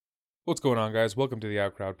What's going on, guys? Welcome to the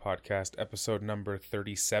Outcrowd Podcast, episode number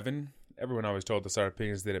 37. Everyone always told us our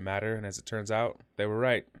opinions didn't matter, and as it turns out, they were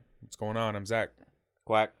right. What's going on? I'm Zach.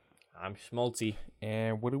 Quack. I'm Schmaltzy.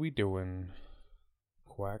 And what are we doing?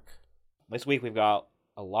 Quack. This week we've got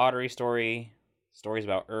a lottery story, stories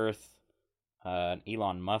about Earth, an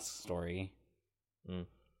Elon Musk story,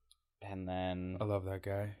 and then I love that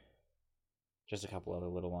guy. just a couple other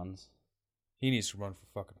little ones. He needs to run for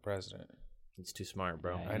fucking president. He's too smart,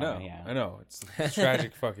 bro. Yeah. I know. Yeah. I know. It's the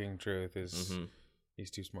tragic fucking truth is Mm-hmm.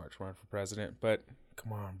 he's too smart to run for president. But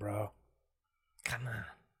come on, bro. Come on.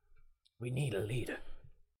 We need a leader.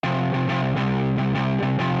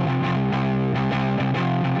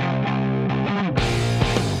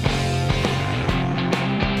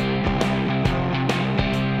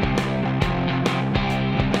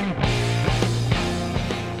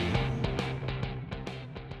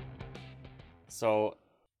 So,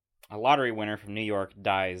 a lottery winner from New York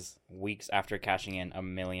dies weeks after cashing in $1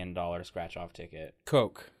 million scratch-off ticket.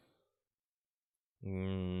 Coke.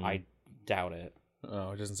 I doubt it.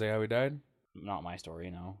 Oh, it doesn't say how he died? Not my story,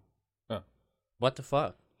 no. What the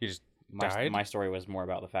fuck? He just died? My story was more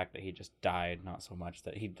about the fact that he just died, not so much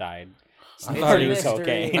that he died. I thought he was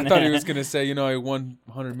cocaine. I thought he was going to say, I won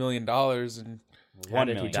 $100 million and How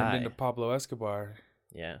did he million. die? turned into Pablo Escobar.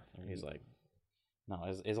 Yeah. He's like, No,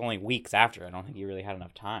 it's only weeks after. I don't think he really had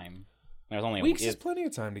enough time. There was only Weeks is plenty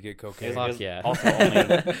of time to get cocaine. Fuck yeah. Also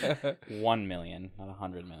only 1 million, not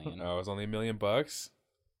 100 million. Oh, it was only $1 million.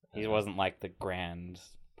 He wasn't like the grand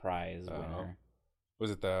prize winner. Was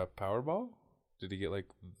it the Powerball? Did he get like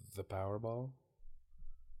the Powerball?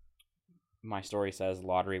 My story says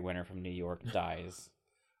lottery winner from New York dies.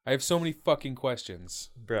 I have so many fucking questions.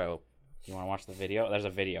 bro, You want to watch the video? There's a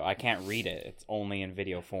video. I can't read it. It's only in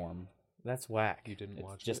video form. that's whack. You didn't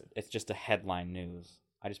watch It's it? just a headline news.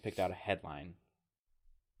 I just picked out a headline.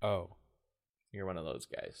 Oh, You're one of those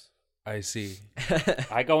guys. I see.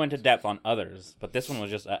 I go into depth on others, but this one was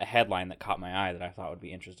just a headline that caught my eye that I thought would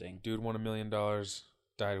be interesting. Dude won $1 million,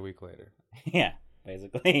 died a week later. Yeah,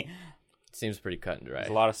 basically. Seems pretty cut and dry. There's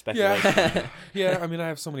a lot of speculation. Yeah. Yeah, I mean, I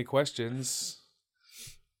have so many questions.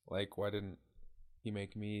 Like, why didn't he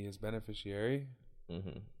make me his beneficiary?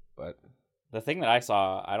 Mm-hmm. But The thing that I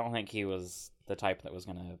saw, I don't think he was the type that was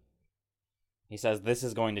going to... He says, this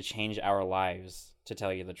is going to change our lives, to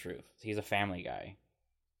tell you the truth. He's a family guy.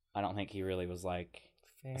 I don't think he really was like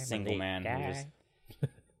a single man who just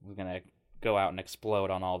was going to go out and explode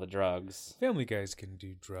on all the drugs. family guys can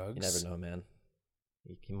do drugs. You never know, man.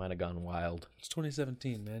 He might have gone wild. It's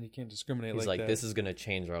 2017, man. You can't discriminate He's like like, that. this is going to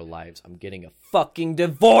change our lives. I'm getting a fucking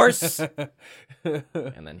divorce.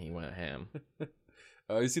 And then he went ham.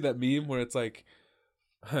 You see that meme where it's like,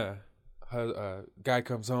 guy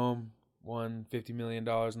comes home, won $50 million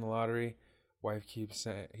in the lottery. Wife keeps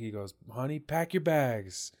saying, he goes, honey, pack your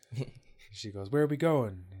bags. She goes, where are we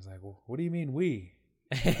going? He's like, well, what do you mean we?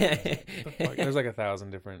 There's like 1,000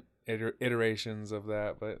 different iterations of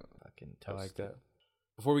that, but Fucking I like toasted. that.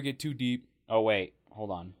 Before we get too deep, Oh, wait.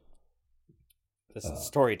 Hold on. This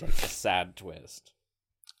story takes a sad twist.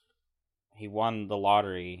 He won the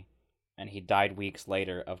lottery, and he died weeks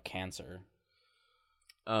later of cancer.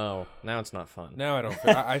 Oh, now it's not fun. now I don't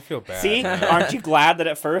feel, I feel bad. See? Aren't you glad that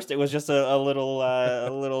at first it was just a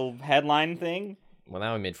little headline thing? Well,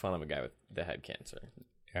 now we made fun of a guy that had cancer.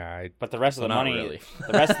 Yeah, But the rest of the Well, not money, really.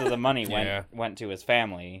 the rest of the money Yeah. went to his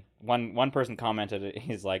family. One person commented,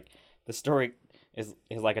 he's like, the story is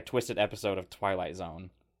like a twisted episode of Twilight Zone.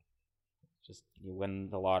 Just you win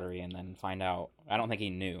the lottery and then find out. I don't think he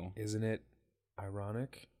knew. isn't it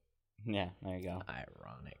ironic? Yeah, there you go.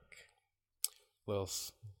 Ironic.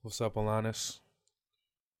 What's up, Alanis?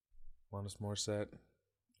 Alanis Morissette. In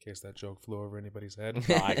case that joke flew over anybody's head.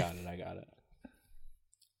 No, I got it.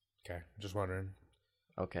 Okay, just wondering.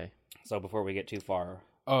 Okay. So before we get too far,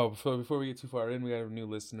 Oh, before we get too far in, we got a new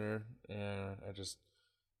listener, and I just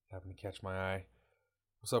happened to catch my eye.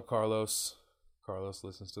 What's up, Carlos? Carlos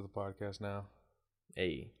listens to the podcast now.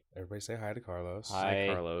 Hey. Everybody say hi to Carlos. Hi.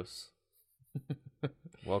 Hi, Carlos.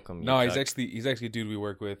 Welcome. No, you he's cuck. actually a dude we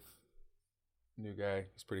work with. New guy.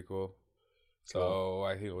 He's pretty cool. So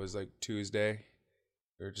I think it was like Tuesday.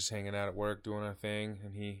 We were just hanging out at work doing our thing,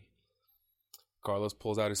 and Carlos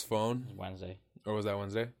pulls out his phone. it's Wednesday. Or was that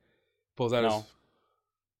Wednesday? Pulls out No. his...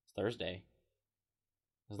 It's Thursday.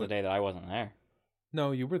 This is the day that I wasn't there.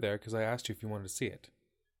 No, you were there because I asked you if you wanted to see it.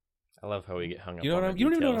 I love how we get hung up. You know on what the you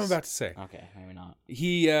don't even know what I'm details. about to say. Okay, maybe not.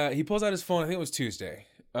 He pulls out his phone. I think it was Tuesday.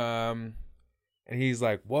 And he's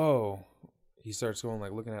like, "Whoa!" He starts going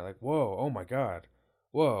like looking at it like, "Whoa! Oh my god!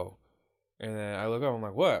 Whoa!" And then I look up. I'm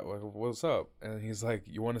like, "What? What's up?" And he's like,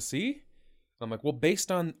 "You want to see?" I'm like, "Well,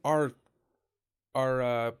 based on our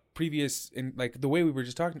our previous in like the way we were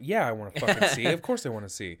just talking. Yeah, I want to fucking see. Of course, I want to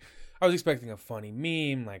see. I was expecting a funny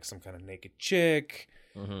meme, like some kind of naked chick.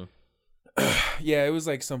 Mm-hmm. Yeah, it was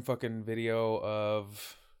like some fucking video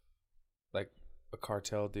of like a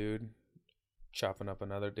cartel dude chopping up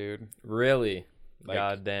another dude. Really? Like,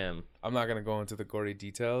 God damn. I'm not gonna go into the gory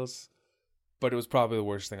details, but it was probably the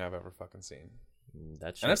worst thing I've ever fucking seen.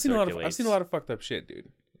 That And I've seen a lot of fucked up shit, dude.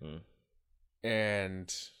 Mm.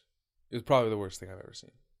 And it was probably the worst thing I've ever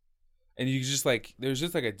seen. And you just like, there's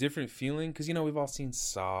just like a different feeling because we've all seen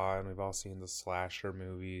Saw and we've all seen the slasher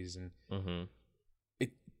movies, and Mm-hmm.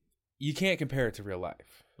 you can't compare it to real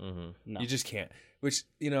life. Mm-hmm. No. You just can't. Which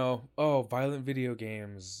violent video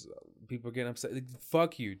games, people getting upset. Like,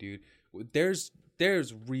 fuck you, dude. There's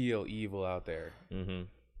real evil out there, Mm-hmm.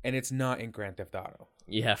 and it's not in Grand Theft Auto.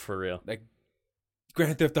 Yeah, for real. Like,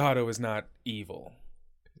 Grand Theft Auto is not evil.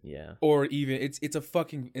 Yeah. Or even it's a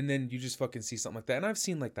fucking, and then you just fucking see something like that. And I've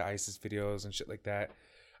seen like the ISIS videos and shit like that.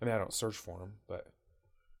 I mean, I don't search for them, but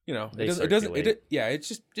They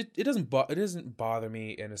it doesn't bother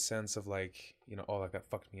me in a sense of like, like that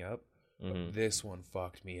fucked me up. Mm-hmm. But this one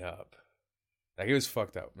fucked me up. Like, it was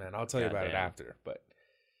fucked up, man. I'll tell you about it after. But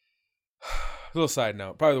a little side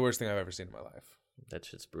note, probably the worst thing I've ever seen in my life. That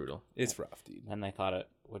shit's brutal. It's rough, dude. And they thought it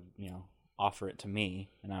would, offer it to me,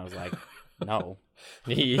 and I was like, no.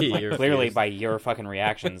 You're Oh, Clearly, fierce. by your fucking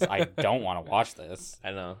reactions, I don't want to watch this. I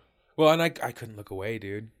know. Well, and I couldn't look away,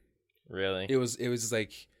 dude. Really? It was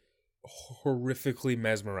like horrifically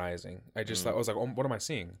mesmerizing. I just thought, I was like, oh, what am I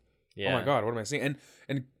seeing? Yeah. Oh my god, what am I seeing?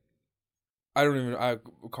 And I don't even.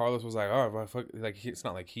 Carlos was like, oh, fuck. Like, it's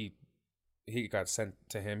not like he got sent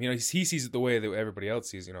to him. He sees it the way that everybody else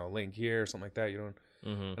sees. A link here or something like that. Mm-hmm.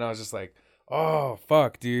 And I was just like, oh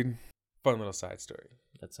fuck, dude. Fun little side story.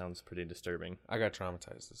 That sounds pretty disturbing. I got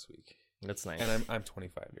traumatized this week, That's nice. and I'm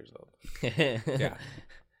 25 years old. yeah. Yeah.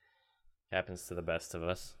 Happens to the best of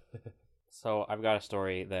us. So I've got a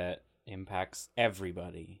story that impacts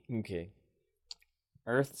everybody. Okay.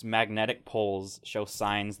 Earth's magnetic poles show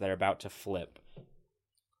signs they're about to flip.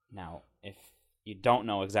 Now, if you don't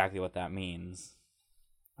know exactly what that means,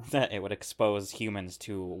 that it would expose humans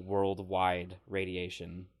to worldwide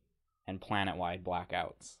radiation and planet-wide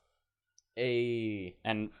blackouts.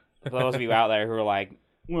 And for those of you out there who are like,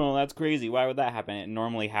 well, that's crazy, why would that happen? It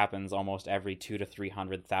normally happens almost every 200,000 to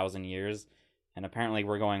 300,000 years, and apparently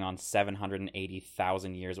we're going on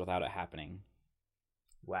 780,000 years without it happening.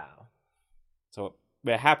 Wow. So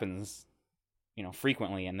it happens,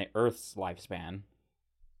 frequently in the Earth's lifespan,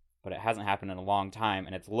 but it hasn't happened in a long time,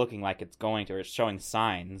 and it's looking like it's going to, or it's showing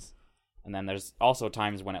signs. And then there's also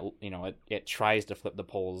times when it tries to flip the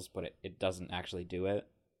poles, but it doesn't actually do it.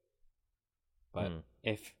 But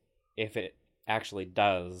if it actually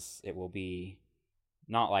does, it will be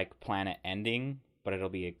not like planet ending, but it'll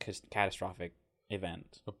be a catastrophic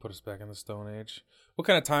event. It'll put us back in the Stone Age. What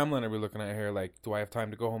kind of timeline are we looking at here? Like, do I have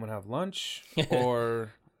time to go home and have lunch,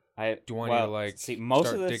 or do I need to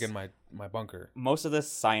start digging my bunker? Most of this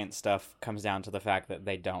science stuff comes down to the fact that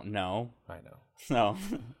they don't know. I know. So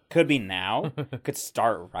could be now. Could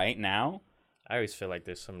start right now. I always feel like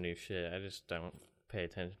there's some new shit. I just don't pay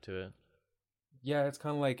attention to it. Yeah, it's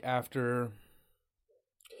kind of like after.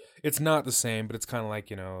 It's not the same, but it's kind of like,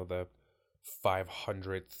 the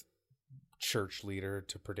 500th church leader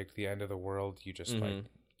to predict the end of the world. You just like,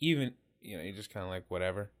 even, you just kind of like,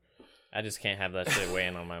 whatever. I just can't have that shit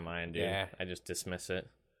weighing on my mind, dude. Yeah. I just dismiss it.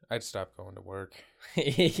 I'd stop going to work.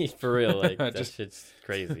 For real, like, that Just- shit's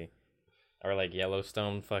crazy. Or like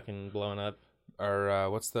Yellowstone fucking blowing up. Or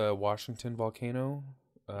what's the Washington volcano?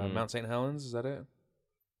 Mount St. Helens, is that it?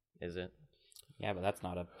 Is it? Yeah, but that's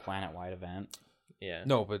not a planet-wide event. Yeah.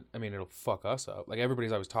 No, but I mean, it'll fuck us up. Like,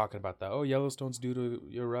 everybody's always talking about that. Oh, Yellowstone's due to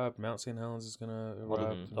erupt. Mount St. Helens is gonna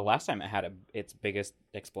erupt. The last time it had its biggest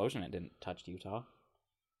explosion, it didn't touch Utah.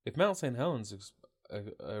 If Mount St. Helens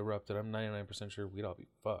erupted, I'm 99% sure we'd all be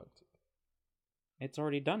fucked. It's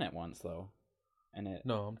already done it once, though. And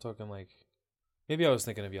No, I'm talking like, maybe I was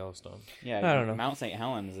thinking of Yellowstone. Yeah, I don't know. Mount St.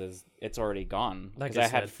 Helens it's already gone. Like Because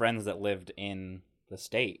I I had said. friends that lived in the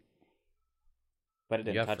state, but it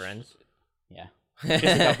didn't You got touch. friends? Yeah, just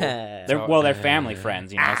a couple. They're family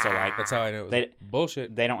friends, So like That's how I know it was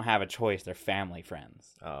bullshit. they don't have a choice. They're family friends.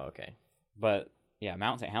 Oh, okay. But yeah,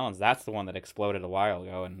 Mount St. Helens, that's the one that exploded a while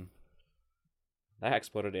ago, and that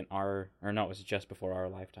exploded in it was just before our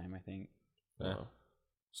lifetime, I think. Yeah. Oh.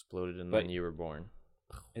 Exploded and But- then you were born.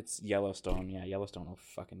 It's Yellowstone. Yeah, Yellowstone will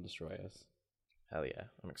fucking destroy us. Hell yeah.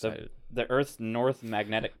 I'm excited. The Earth's north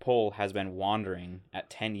magnetic pole has been wandering at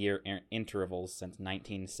 10-year intervals since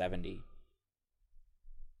 1970.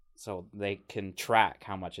 So they can track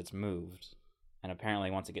how much it's moved. And apparently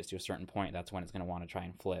once it gets to a certain point, that's when it's going to want to try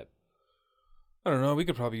and flip. I don't know. We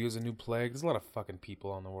could probably use a new plague. There's a lot of fucking people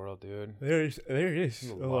on the world, dude. There is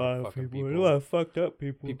a lot of fucking people. A lot of fucked up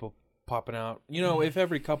people. People popping out. You know, if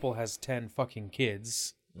every couple has 10 fucking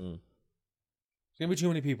kids, it's gonna be too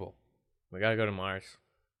many people. We gotta go to Mars.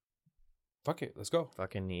 Fuck it. Let's go.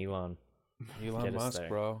 Fucking Elon. Elon Musk,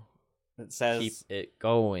 bro. It says Keep it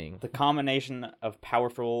going. the combination of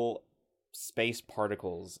powerful space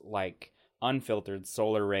particles like unfiltered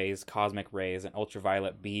solar rays, cosmic rays, and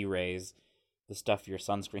ultraviolet B rays, the stuff your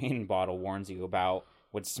sunscreen bottle warns you about,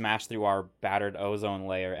 would smash through our battered ozone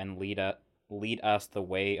layer and lead us the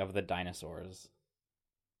way of the dinosaurs.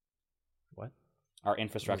 What? Our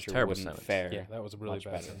infrastructure terrible wouldn't sentence. fare. Yeah, that was a really much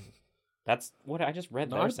bad better. sentence. That's what I just read.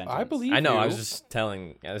 No, their I sentence. believe I know. you. I was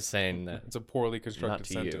saying that. It's a poorly Not constructed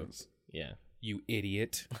to you. sentence. Yeah. You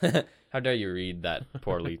idiot. How dare you read that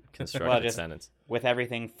poorly constructed Well, just- sentence? With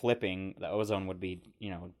everything flipping, the ozone would be,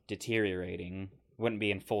 deteriorating. Wouldn't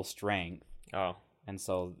be in full strength. Oh. And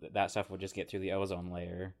so that stuff would just get through the ozone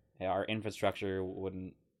layer. Our infrastructure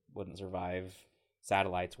wouldn't survive.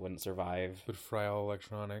 Satellites wouldn't survive. Would fry all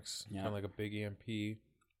electronics. Yeah. Kind of like a big EMP,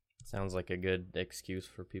 Sounds like a good excuse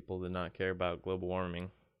for people to not care about global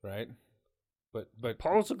warming. right? But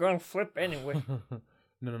Poles are gonna flip anyway.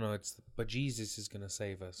 no. But Jesus is gonna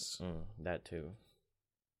save us. That too.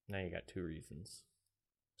 Now you got two reasons.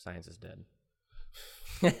 Science is dead.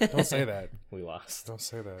 Don't say that. We lost. Don't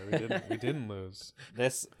say that. We didn't lose.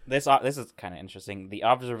 This is kind of interesting. The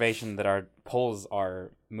observation that our poles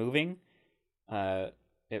are moving,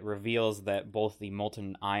 it reveals that both the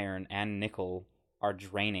molten iron and nickel are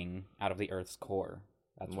draining out of the Earth's core.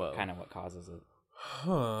 That's kind of what causes it.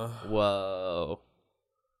 Huh. Whoa.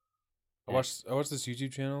 I watched this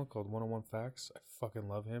YouTube channel called 101 Facts. I fucking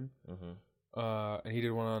love him. Mm-hmm. And he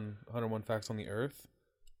did one on 101 Facts on the Earth.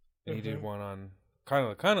 And he did one on kind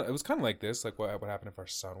of it was kind of like this, like what happened if our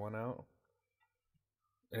sun went out.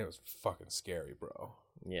 And it was fucking scary, bro.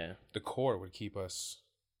 Yeah. The core would keep us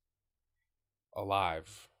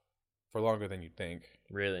alive for longer than you'd think.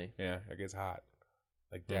 Really? Yeah, it gets hot.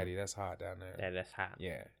 Like, Daddy, that's hot down there. Yeah, that's hot.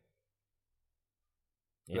 Yeah.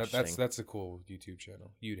 Interesting. That's a cool YouTube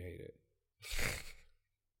channel. You'd hate it.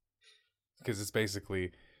 Because it's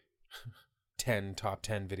basically 10 top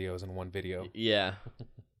 10 videos in one video. Yeah.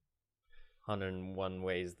 101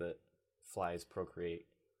 ways that flies procreate.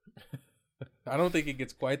 I don't think it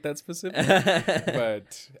gets quite that specific,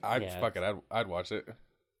 but I'd watch it.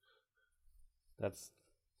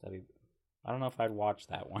 I don't know if I'd watch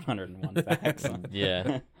that 101 Facts.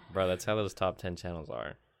 Yeah. Bro, that's how those top 10 channels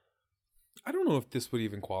are. I don't know if this would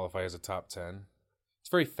even qualify as a top 10. It's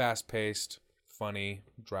very fast-paced, funny,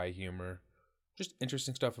 dry humor. Just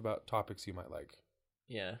interesting stuff about topics you might like.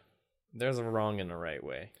 Yeah. There's a wrong and a right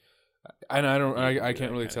way. And I can't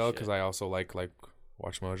that really kinda tell shit. because I also like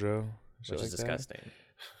Watch Mojo. Which is like that. disgusting.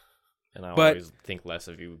 And I But- always think less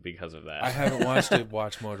of you because of that. I haven't watched a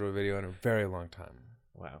Watch Mojo video in a very long time.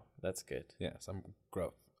 Wow, that's good. Yes, I'm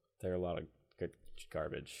growth. There are a lot of good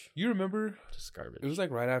garbage. You remember? Just garbage. It was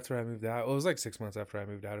like right after I moved out. Well, it was like 6 months after I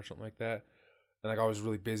moved out or something like that. And like I was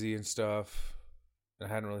really busy and stuff. And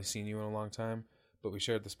I hadn't really seen you in a long time. But we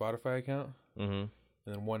shared the Spotify account. Mm-hmm. And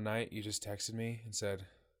then one night you just texted me and said,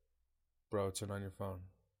 "Bro, turn on your phone.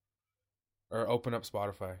 Or open up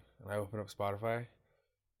Spotify." And I opened up Spotify.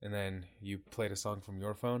 And then you played a song from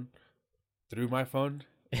your phone through my phone.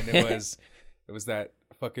 And it was that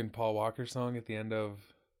fucking Paul Walker song at the end of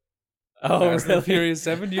Fast and the Furious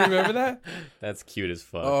 7. Do you remember that? That's cute as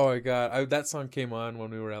fuck. Oh my god. That song came on when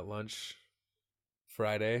we were at lunch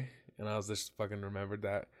Friday. And I was just fucking remembered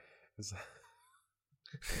that.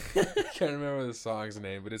 I can't remember the song's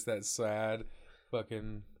name, but it's that sad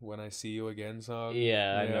fucking When I See You Again song.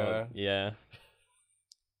 Yeah, I know. Yeah.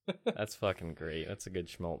 That's fucking great. That's a good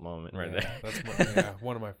schmaltz moment right there. That's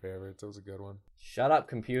one of my favorites. It was a good one. Shut up,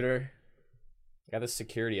 computer. I got this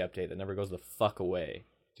security update that never goes the fuck away.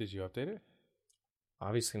 Did you update it?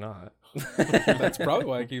 Obviously not. That's probably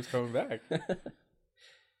why it keeps coming back.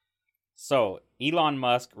 So, Elon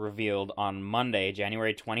Musk revealed on Monday,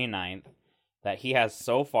 January 29th, that he has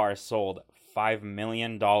so far sold $5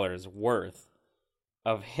 million worth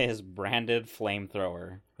of his branded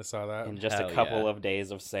flamethrower I saw that. in just Hell a couple yeah. of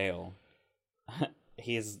days of sale.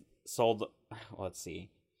 He's sold, let's see,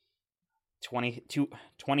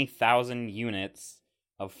 20,000 units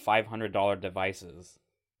of $500 devices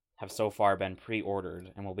have so far been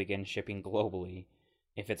pre-ordered and will begin shipping globally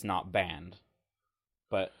if it's not banned.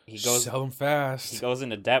 But he goes sell them fast. he goes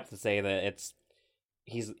into depth to say that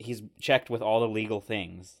he's checked with all the legal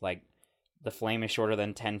things. Like, the flame is shorter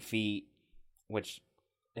than 10 feet, which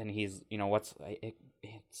and he's,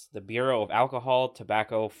 it's the Bureau of Alcohol,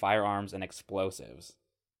 Tobacco, Firearms, and Explosives.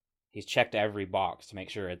 He's checked every box to make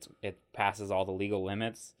sure it passes all the legal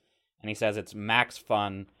limits, and he says it's max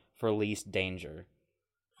fun for least danger.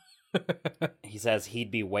 He says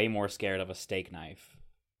he'd be way more scared of a steak knife.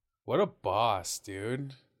 What a boss,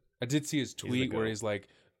 dude. I did see his tweet where he's like,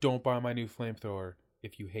 "Don't buy my new flamethrower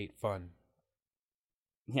if you hate fun."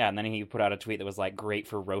 Yeah, and then he put out a tweet that was like, "Great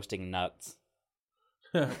for roasting nuts."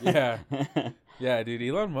 Yeah. Yeah, dude.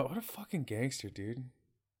 Elon Musk, what a fucking gangster, dude.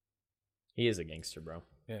 He is a gangster, bro.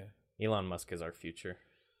 Yeah. Elon Musk is our future.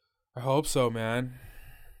 I hope so, man.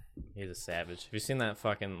 He's a savage. Have you seen that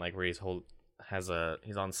fucking, like, where he's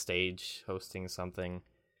on stage hosting something,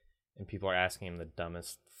 and people are asking him the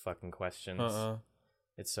dumbest fucking questions?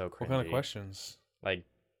 It's so crazy. What kind of questions? Like,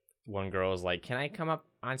 one girl is like, "Can I come up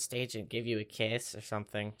on stage and give you a kiss or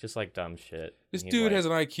something?" Just like dumb shit. This dude like, has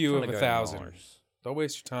an IQ of "I'm gonna go to 1,000. Mars." Don't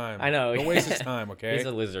waste your time. I know. Don't waste his time, okay? He's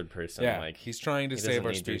a lizard person. Yeah, like he's trying to he save doesn't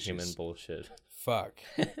our need your species. human bullshit. Fuck.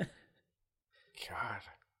 God.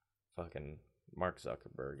 Fucking Mark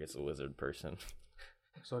Zuckerberg is a lizard person.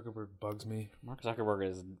 Zuckerberg bugs me. Mark Zuckerberg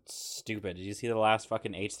is stupid. Did you see the last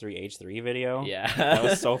fucking H3H3 video? Yeah. That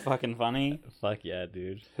was so fucking funny. Fuck yeah,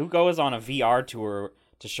 dude. Who goes on a VR tour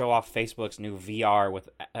to show off Facebook's new VR with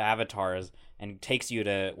avatars and takes you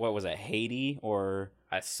to, what was it, Haiti or...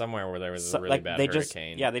 Somewhere where there was a really bad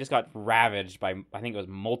hurricane. They just got ravaged by, I think it was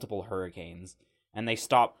multiple hurricanes. And they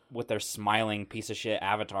stopped with their smiling piece of shit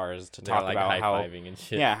avatars to talk like about how... high-fiving and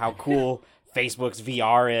shit. Yeah, how cool Facebook's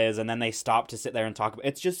VR is, and then they stop to sit there and talk about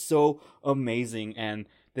it's just so amazing, and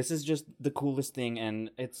this is just the coolest thing,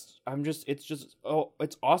 and it's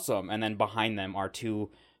awesome. And then behind them are two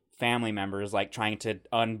family members like trying to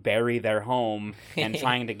unbury their home and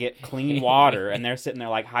trying to get clean water, and they're sitting there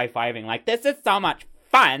like high-fiving like, this is so much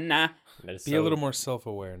fun. Be a little more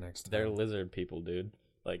self-aware next time. They're lizard people, dude.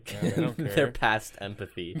 Like, yeah, they don't care. They're past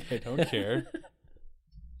empathy. They don't care.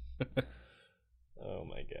 Oh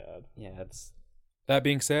my god. Yeah, it's... That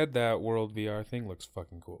being said, that World VR thing looks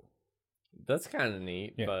fucking cool. That's kind of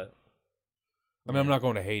neat, Yeah. but... I mean, I'm not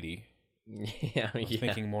going to Haiti. Yeah, I'm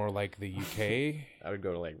thinking more like the UK. I would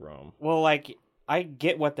go to, like, Rome. Well, like, I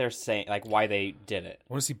get what they're saying, like, why they did it.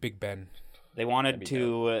 I want to see Big Ben. They wanted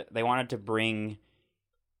to bring,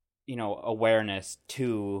 awareness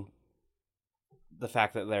to the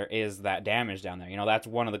fact that there is that damage down there. That's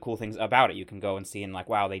one of the cool things about it. You can go and see and like,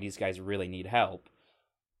 wow, these guys really need help.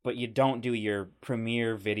 But you don't do your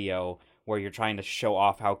premiere video where you're trying to show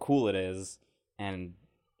off how cool it is and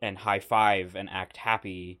high five and act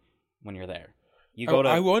happy when you're there. You go to...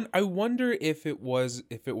 I wonder if it was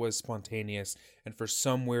spontaneous and for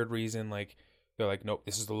some weird reason, like, they're like, nope,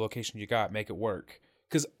 this is the location you got, make it work.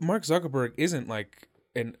 Because Mark Zuckerberg isn't like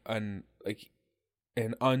an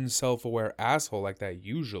unself-aware asshole like that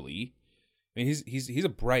usually. I mean, he's a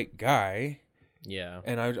bright guy. Yeah.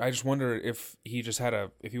 And I just wonder if he just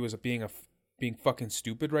if he was being fucking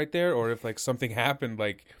stupid right there, or if like something happened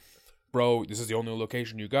like, bro, this is the only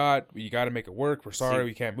location you got to make it work. We're sorry,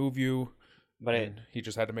 we can't move you. But he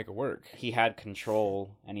just had to make it work. He had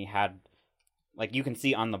control, and he had, like, you can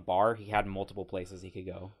see on the bar, he had multiple places he could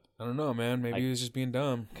go. I don't know, man. Maybe he was just being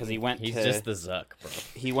dumb. Because he's just the Zuck, bro.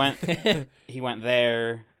 He went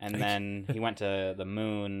there, and then he went to the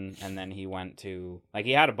moon, and then he went to, like,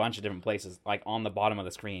 he had a bunch of different places, like, on the bottom of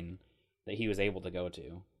the screen that he was able to go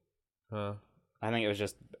to. Huh. I think it was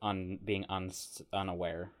just being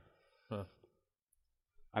unaware. Huh.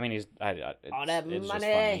 I mean, all that money. Just funny.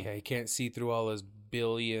 Yeah, he can't see through all his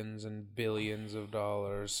billions and billions of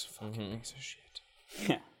dollars. Fucking piece of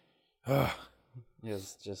shit. Yeah.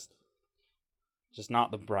 It's just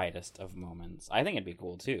not the brightest of moments. I think it'd be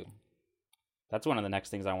cool too. That's one of the next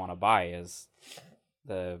things I want to buy is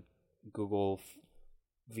the Google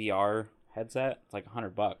VR headset. It's like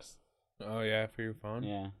 $100. Oh yeah, for your phone.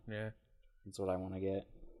 Yeah, that's what I want to get.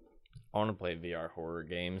 I want to play VR horror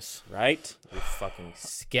games. Right? You fucking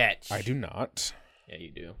sketch. I do not. Yeah,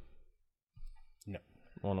 you do. No.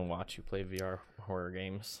 I want to watch you play VR horror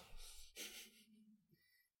games.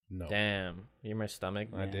 No. Damn. You hear my stomach?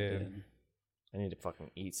 I did. I need to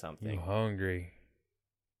fucking eat something. I'm hungry.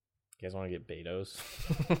 You guys want to get Beto's?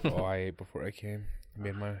 Oh, I ate before I came. I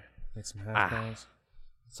made some hash browns.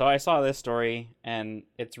 So I saw this story, and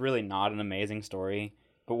it's really not an amazing story.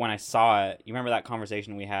 But when I saw it, you remember that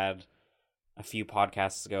conversation we had a few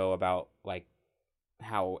podcasts ago about like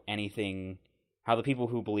how the people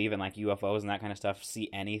who believe in like UFOs and that kind of stuff see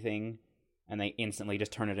anything, and they instantly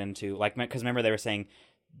just turn it into like, because remember they were saying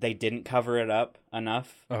they didn't cover it up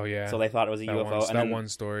enough. Oh yeah. So they thought it was a UFO. And that one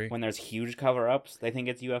story. When there's huge cover-ups, they think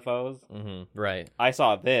it's UFOs. Mm-hmm. Right. I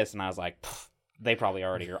saw this and I was like, they probably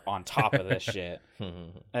already are on top of this shit.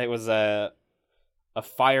 It was a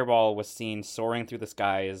fireball was seen soaring through the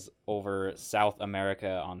skies over South America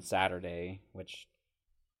on Saturday, which...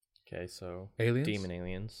 Okay, so... Aliens? Demon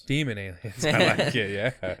aliens. Demon aliens. I like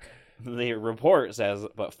it, yeah. The report says,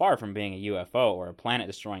 but far from being a UFO or a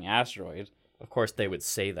planet-destroying asteroid... Of course they would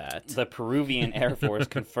say that. The Peruvian Air Force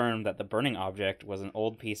confirmed that the burning object was an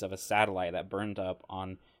old piece of a satellite that burned up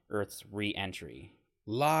on Earth's re-entry.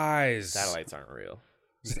 Lies. Satellites aren't real.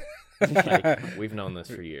 Like, we've known this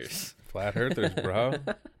for years. Flat earthers, bro.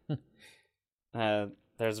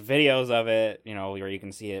 There's videos of it, where you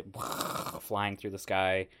can see it flying through the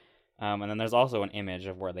sky. And then there's also an image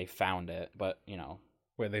of where they found it, but,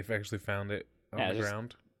 Where they've actually found it on the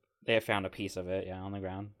ground? They have found a piece of it, on the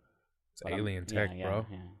ground. It's alien tech, bro.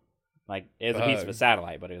 Yeah. Like, it was a piece of a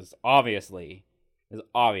satellite, but it was obviously a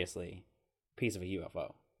piece of a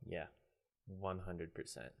UFO. Yeah. 100%.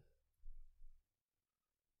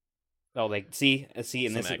 Oh, see, and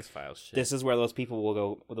Some this X-Files shit. This is where those people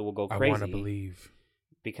will go crazy. I want to believe.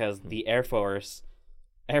 Because the Air Force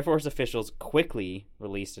officials quickly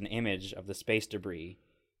released an image of the space debris.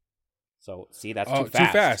 So, see, that's too fast. Too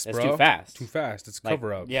fast, it's bro. too fast. Too fast. It's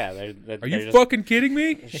cover up. Yeah, Are you fucking kidding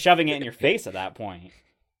me? Shoving it in your face at that point.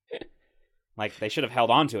 Like, they should have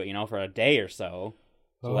held on to it, for a day or so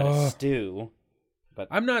to let it stew. But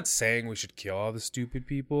I'm not saying we should kill all the stupid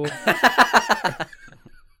people.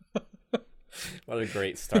 What a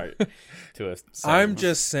great start to a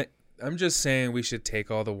sentence. I'm just saying we should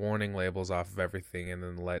take all the warning labels off of everything and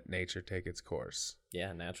then let nature take its course.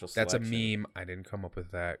 Yeah, natural selection. That's a meme. I didn't come up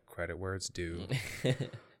with that. Credit where it's due.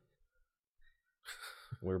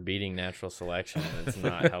 We're beating natural selection, and it's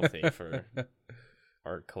not healthy for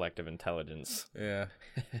our collective intelligence. Yeah.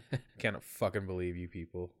 Can't fucking believe you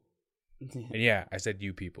people. And yeah, I said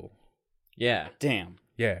you people. Yeah. Damn.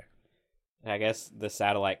 Yeah. I guess the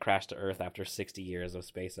satellite crashed to Earth after 60 years of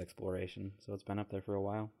space exploration, so it's been up there for a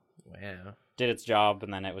while. Wow. Did its job,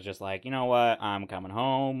 and then it was just like, you know what? I'm coming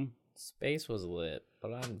home. Space was lit,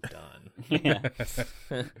 but I'm done.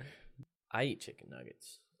 Yeah. I eat chicken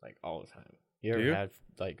nuggets, like, all the time. You Do ever you? had,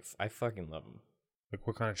 like, I fucking love them. Like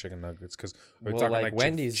what kind of chicken nuggets? Because we're Well, talking like like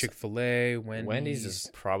Wendy's- Chick-fil-A, Wendy's. Wendy's is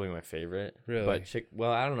probably my favorite. Really? But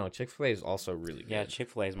I don't know. Chick-fil-A is also really good. Yeah,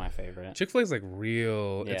 Chick-fil-A is my favorite. Chick-fil-A is like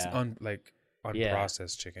real. It's Yeah. Yeah,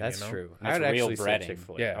 unprocessed chicken. That's you know? true. That's I would real actually say breading.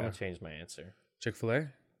 Chick-fil-A. Yeah. I'm going to change my answer. Chick-fil-A?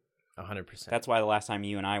 100%. That's why the last time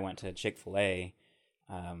you and I went to Chick-fil-A,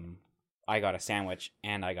 I got a sandwich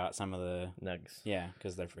and I got some of the... Nugs. Yeah,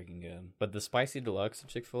 because they're freaking good. But the spicy deluxe of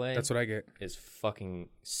Chick-fil-A That's what I get. is fucking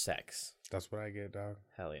sex. That's what I get, dog.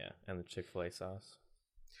 Hell yeah. And the Chick-fil-A sauce.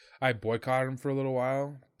 I boycotted them for a little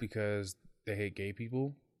while because they hate gay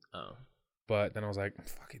people. Oh. But then I was like,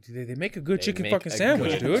 fuck it, dude, they make a good They chicken make fucking a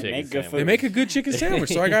sandwich, good dude. chicken Make good sandwich. food. They make a good chicken sandwich,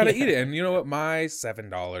 so I gotta eat it. And you know what? My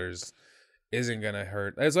 $7 isn't gonna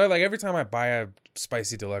hurt. It's like every time I buy a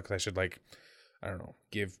spicy deluxe, I should I don't know,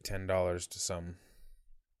 give $10 to some.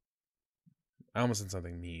 I almost said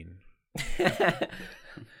something mean.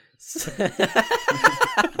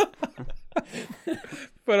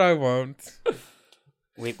 But I won't.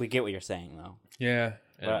 We get what you're saying, though. Yeah.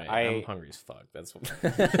 But Anyway, I'm hungry as fuck. That's what.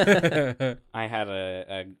 I had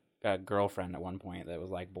a girlfriend at one point that was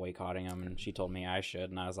like boycotting them, and she told me I should,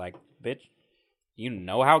 and I was like, bitch, you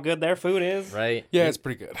know how good their food is? Right? Yeah, it's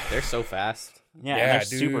pretty good. They're so fast. Yeah, Yeah, and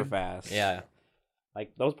they're dude. super fast. Yeah.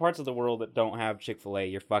 Like, those parts of the world that don't have Chick-fil-A,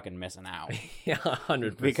 you're fucking missing out. Yeah,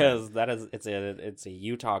 100%. Because it's a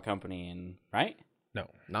Utah company, and right? No.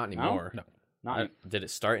 Not anymore. No. Not Did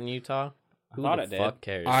it start in Utah? Who thought the it did. fuck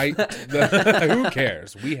cares? Who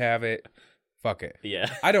cares? We have it. Fuck it.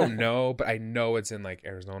 Yeah. I don't know, but I know it's in like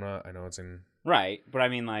Arizona. I know it's in. right, but I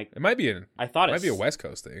mean, like, It might be in. I thought It it might be a West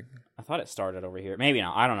Coast thing. I thought it started over here. Maybe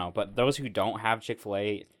not. I don't know. But those who don't have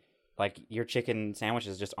Chick-fil-A, like, your chicken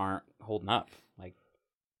sandwiches just aren't holding up. Like,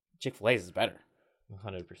 Chick-fil-A's is better.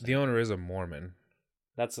 100%. The owner is a Mormon.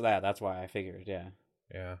 That's why I figured, yeah.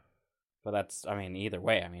 Yeah. But that's, I mean, either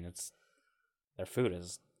way, I mean, it's their food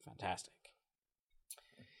is fantastic.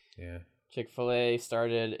 Yeah. Chick-fil-A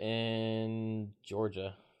started in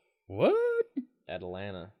Georgia, What?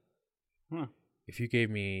 Atlanta. If you gave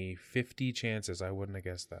me 50 chances, I wouldn't have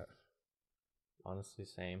guessed that. Honestly,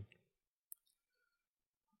 same.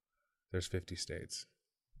 There's 50 states.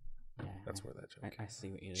 Yeah, That's where that joke. I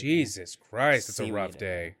see what you did. Jesus Christ, it's See a what rough you did.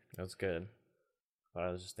 day. That was good. But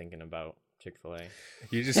I was just thinking about Chick-fil-A.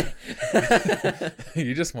 You just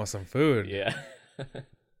you just want some food. Yeah.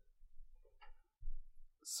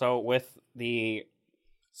 So with the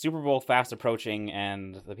Super Bowl fast approaching,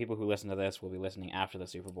 and the people who listen to this will be listening after the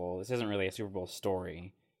Super Bowl, this isn't really a Super Bowl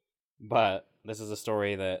story, but this is a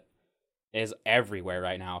story that is everywhere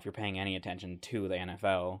right now if you're paying any attention to the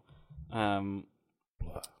NFL.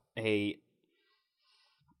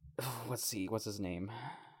 What's his name?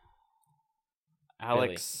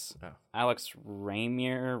 Alex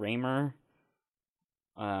Raymer.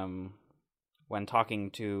 When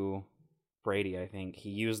talking to Brady, I think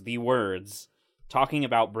he used the words talking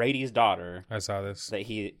about Brady's daughter. I saw this.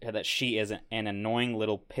 That she is an annoying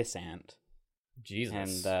little pissant. Jesus.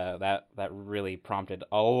 And that really prompted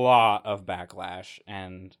a lot of backlash,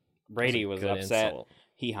 and Brady was upset. Insult.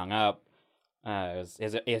 He hung up.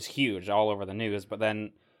 It was huge all over the news, but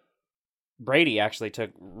then Brady actually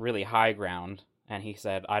took really high ground, and he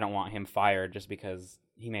said, I don't want him fired just because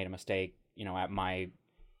he made a mistake, at my,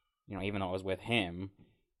 even though it was with him.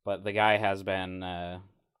 But the guy has been,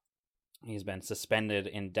 he's been suspended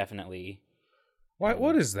indefinitely.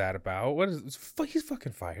 What is that about? He's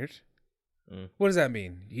fucking fired. What does that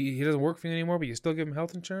mean? He doesn't work for you anymore, but you still give him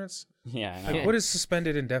health insurance? Yeah. Like, what does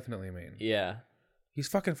suspended indefinitely mean? Yeah. He's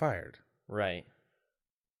fucking fired. Right.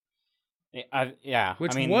 Yeah.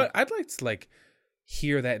 I'd like to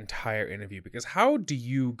hear that entire interview, because how do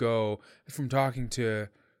you go from talking to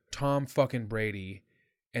Tom fucking Brady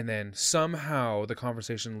and then somehow the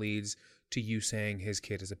conversation leads to you saying his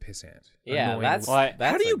kid is a pissant? Yeah, that's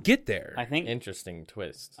how do you get there? I think interesting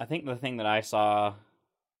twist. I think the thing that I saw,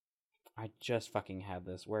 I just fucking had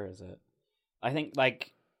this. Where is it? I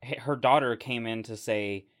think her daughter came in to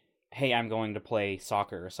say, "Hey, I'm going to play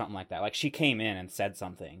soccer," or something like that. Like, she came in and said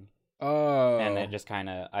something. Oh. And it just kind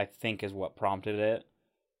of, I think, is what prompted it.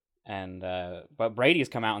 And but Brady's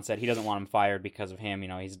come out and said he doesn't want him fired because of him.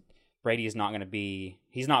 Brady's not going to be,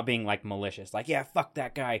 he's not being malicious. Yeah, fuck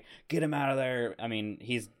that guy, get him out of there. I mean,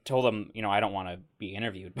 he's told him, I don't want to be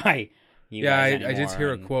interviewed by you guys anymore. I did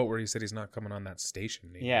hear a quote where he said he's not coming on that station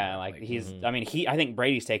anymore. Yeah, he's, I think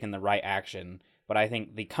Brady's taken the right action, but I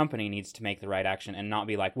think the company needs to make the right action and not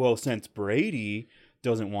be like, well, since Brady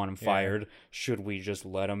doesn't want him fired, should we just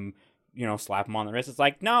let him, slap him on the wrist? It's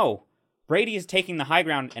like, no, Brady is taking the high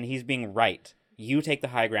ground and he's being right. You take the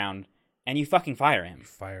high ground and you fucking fire him.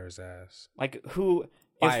 Fire his ass.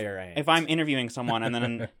 If I'm interviewing someone and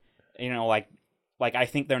then, I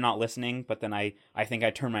think they're not listening, but then I think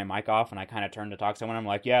I turn my mic off and I kind of turn to talk to someone. I'm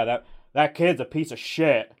like, yeah, that kid's a piece of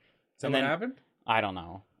shit. Is that what happened? I don't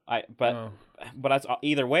know. But that's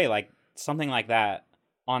either way, something like that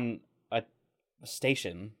on a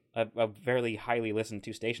station, a very highly listened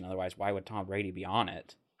to station. Otherwise, why would Tom Brady be on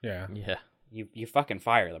it? Yeah. Yeah. You fucking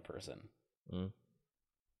fire the person.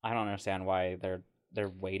 I don't understand why they're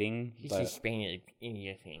waiting. He's Hispanic.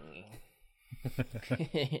 Anything.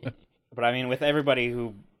 But I mean, with everybody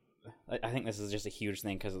who, I think this is just a huge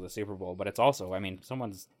thing because of the Super Bowl. But it's also,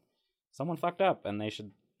 someone fucked up, and they should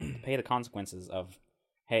pay the consequences of,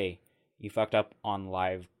 hey, you fucked up on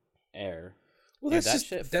live air. Well, that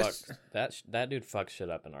dude fucks shit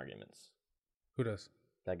up in arguments. Who does?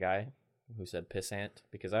 That guy who said pissant,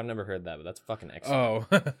 because I've never heard that, but that's fucking excellent.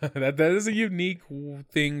 Oh, that is a unique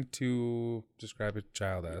thing to describe a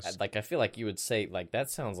child as. I feel like you would say, that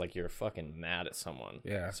sounds like you're fucking mad at someone.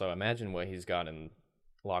 Yeah. So imagine what he's got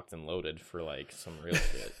locked and loaded for some real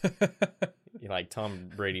shit. Tom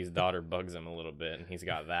Brady's daughter bugs him a little bit, and he's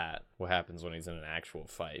got that. What happens when he's in an actual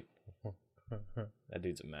fight? That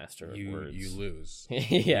dude's a master of words. You lose.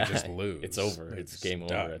 Yeah. You just lose. It's over. It's game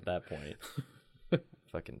done. over at that point.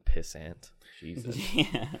 Fucking pissant. Jesus.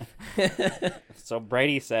 Yeah. So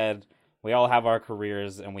Brady said, we all have our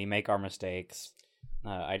careers and we make our mistakes.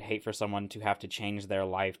 I'd hate for someone to have to change their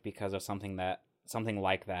life because of something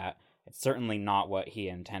like that. It's certainly not what he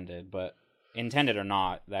intended, but intended or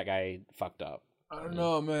not, that guy fucked up. I don't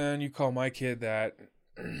know, man. You call my kid that,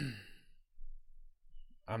 I'm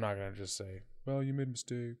not going to just say, well, you made a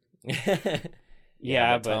mistake.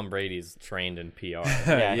 Yeah, but Tom Brady's trained in PR.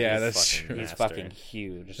 Yeah, that's true. He's fucking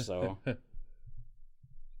huge, so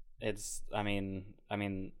it's. I'd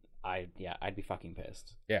be fucking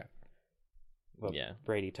pissed. Yeah, but yeah.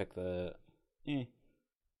 Brady took the. It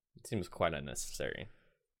seems quite unnecessary.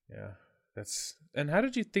 Yeah, that's. And how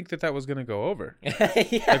did you think that was going to go over?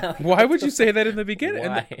 Yeah. Why would you say that in the beginning?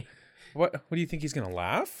 Why? What do you think he's going to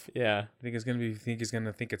laugh? Yeah. Think he's going to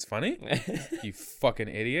think it's funny? You fucking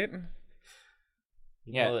idiot.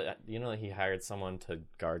 You know he hired someone to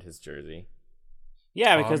guard his jersey.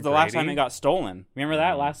 Yeah, because the last time it got stolen. Remember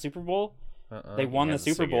that last Super Bowl? They won the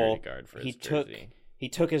Super Bowl. He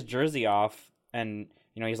took his jersey off, and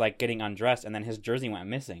he's getting undressed, and then his jersey went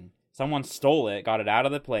missing. Someone stole it, got it out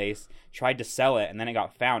of the place, tried to sell it, and then it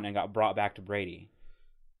got found and got brought back to Brady.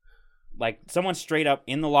 Like, someone straight up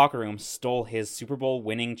in the locker room stole his Super Bowl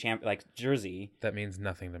winning jersey. That means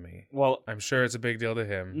nothing to me. Well, I'm sure it's a big deal to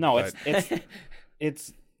him. no, but...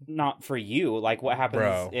 it's not for you. Like, what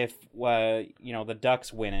happens if the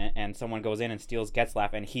Ducks win it and someone goes in and steals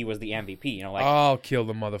Getzlaff and he was the MVP? I'll kill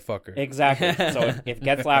the motherfucker. Exactly. So if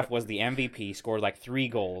Getzlaff was the MVP, scored like 3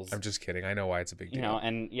 goals. I'm just kidding. I know why it's a big deal.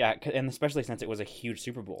 And especially since it was a huge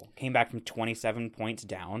Super Bowl, came back from 27 points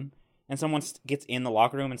down. And someone gets in the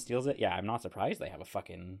locker room and steals it. Yeah, I'm not surprised they have a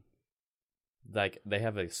fucking... Like, they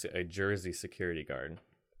have a jersey security guard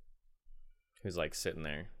who's, like, sitting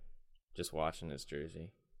there just watching his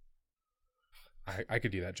jersey. I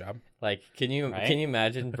could do that job. Like, can you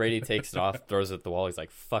imagine Brady takes it off, throws it at the wall, he's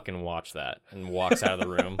like, fucking watch that, and walks out of the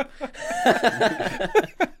room?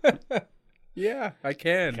 Yeah, I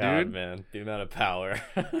can, God, dude. Man, the amount of power.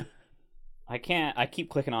 I keep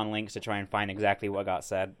clicking on links to try and find exactly what got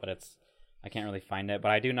said, but I can't really find it.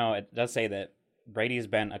 But I do know it does say that Brady's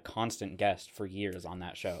been a constant guest for years on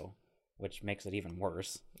that show, which makes it even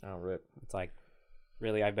worse. Oh, rip. It's like,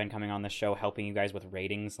 really, I've been coming on this show helping you guys with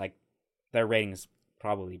ratings. Like, their ratings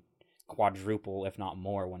probably quadruple, if not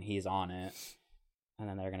more, when he's on it. And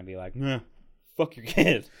then they're going to be like, fuck your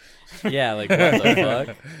kid. Yeah, like, what the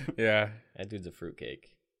fuck? Yeah. That dude's a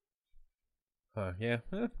fruitcake. Yeah.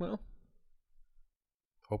 Well.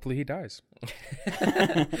 Hopefully he dies.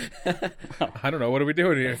 I don't know. What are we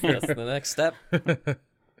doing here? That's the next step.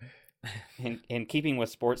 In keeping with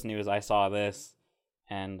sports news, I saw this,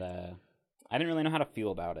 and I didn't really know how to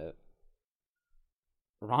feel about it.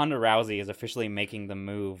 Ronda Rousey is officially making the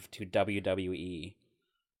move to WWE.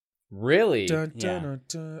 Really? Dun, Yeah. dun, dun,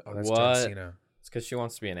 dun. Oh, that's What? John Cena. It's because she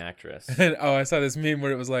wants to be an actress. And, I saw this meme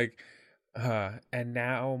where it was like, and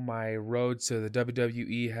now my road to the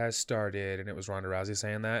WWE has started, and it was Ronda Rousey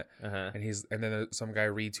saying that, Uh-huh. and then some guy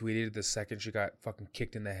retweeted the second she got fucking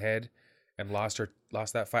kicked in the head and lost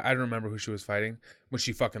that fight. I don't remember who she was fighting when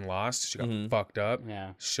she fucking lost. She got fucked up.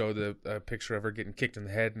 Yeah. Showed the picture of her getting kicked in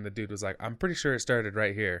the head, and the dude was like, "I'm pretty sure it started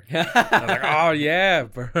right here." I was like, "Oh yeah,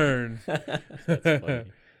 burn." That's funny.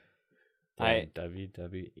 I-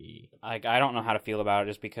 WWE. I don't know how to feel about it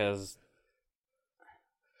just because...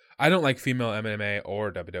 I don't like female MMA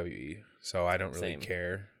or WWE, so I don't really Same.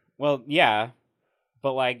 care. Well, yeah,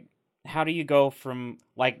 but like, how do you go from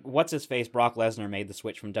like what's his face? Brock Lesnar made the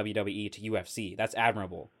switch from WWE to UFC. That's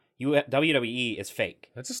admirable. WWE is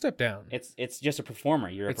fake. That's a step down. It's just a performer.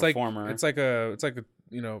 You're a It's performer. It's like a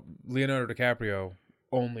Leonardo DiCaprio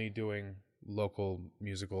only doing local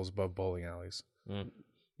musicals above bowling alleys.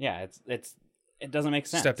 Yeah, it doesn't make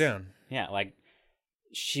sense. Step down. Yeah, like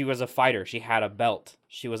she was a fighter. She had a belt.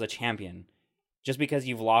 She was a champion. Just because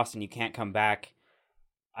you've lost and you can't come back,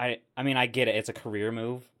 I mean, I get it. It's a career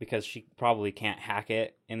move because she probably can't hack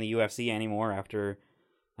it in the UFC anymore after...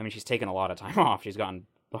 I mean, she's taken a lot of time off. She's gotten...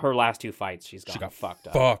 Her last 2 fights, she got fucked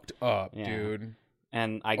up. Fucked up, Yeah. dude.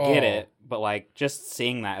 And I get it, but like just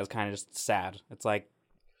seeing that is kind of just sad. It's like,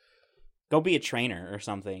 go be a trainer or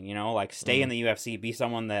something, like stay in the UFC, be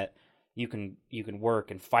someone that you can work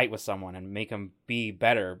and fight with someone and make them be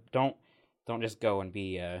better. Don't just go and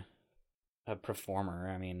be a performer.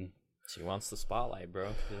 I mean, She wants the spotlight, bro.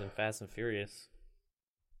 She's in Fast and Furious.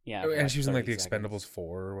 yeah. for And she was in like the 30 seconds. Expendables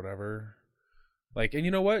 4 or whatever. Like, and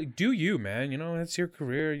you know what? Do you, man? It's your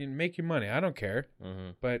career. You make your money. I don't care.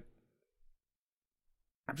 But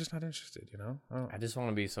I'm just not interested, I just want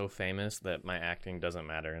to be so famous that my acting doesn't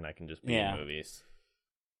matter and I can just be Yeah. in movies.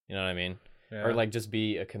 You know what I mean? Yeah. Or like just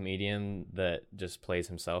be a comedian that just plays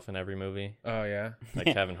himself in every movie. Oh, yeah. Like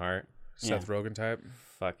Kevin Hart. Seth Rogen type.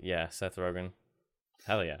 Fuck yeah, Seth Rogen.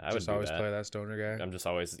 Hell yeah, I would Just do always that. play that stoner guy. I'm just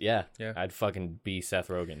always yeah. Yeah. I'd fucking be Seth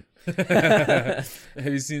Rogen.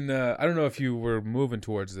 Have you seen I don't know if you were moving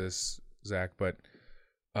towards this, Zach, but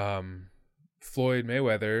Floyd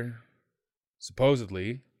Mayweather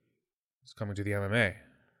supposedly is coming to the MMA.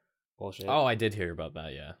 Bullshit. Oh, I did hear about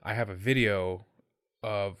that. Yeah. I have a video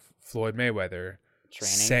of Floyd Mayweather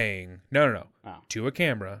Training? saying no Oh. to a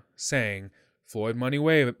camera saying Floyd Money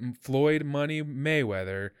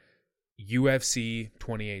Mayweather UFC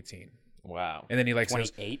 2018. Wow. And then he says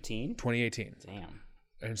 2018? 2018. Damn.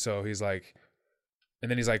 And so he's like,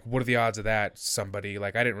 what are the odds of that? Somebody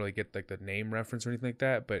I didn't really get the name reference or anything like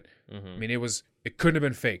that, but I mean, it couldn't have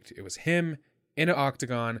been faked. It was him in an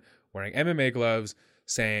octagon wearing MMA gloves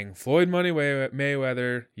saying Floyd Money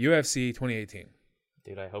Mayweather UFC 2018.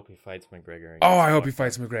 Dude, I hope he fights McGregor. Oh, I hope he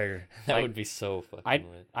fights McGregor. That would be so fucking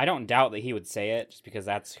lit. I don't doubt that he would say it just because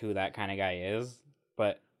that's who that kind of guy is,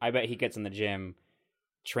 but I bet he gets in the gym,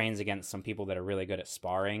 trains against some people that are really good at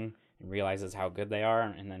sparring, He realizes how good they are,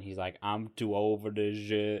 and then he's like, "I'm too over this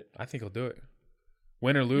shit." I think he'll do it.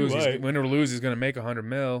 Win or lose, he's gonna make $100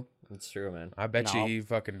 million. That's true, man. I bet you he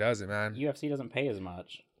fucking does it, man. UFC doesn't pay as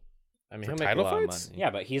much. I mean, For he'll make title a lot fights? of money. Yeah,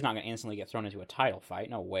 but he's not gonna instantly get thrown into a title fight.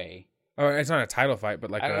 No way. Oh, it's not a title fight, but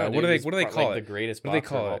like I don't know, what dude, do they he's call like it? the greatest What do they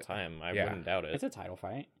boxer call of all it? time. I Yeah. wouldn't doubt it. It's a title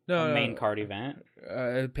fight. No, a main card event.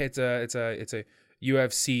 It's a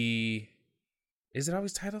UFC. Is it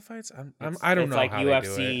always title fights? I don't know like how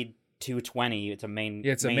UFC they do it. 220. It's a main.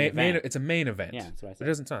 Yeah, it's a main event. It's a main event. Yeah, that's what I said.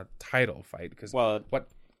 It's not a title fight because Well, what?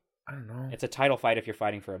 I don't know. it's a title fight if you're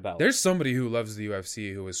fighting for a belt. There's somebody who loves the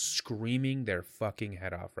UFC who is screaming their fucking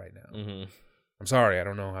head off right now. Mm-hmm. I'm sorry, I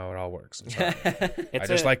don't know how it all works. I'm sorry. I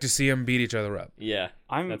just like to see them beat each other up. Yeah,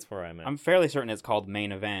 that's where I'm at. I'm fairly certain it's called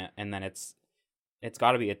main event, and then it's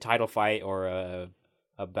got to be a title fight or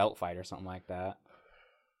a belt fight or something like that.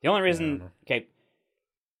 The only reason, okay,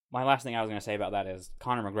 my last thing I was going to say about that is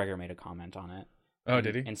Conor McGregor made a comment on it. Oh,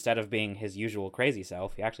 did he? Instead of being his usual crazy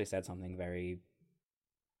self, he actually said something very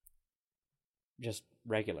just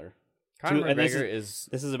regular. Conor and McGregor is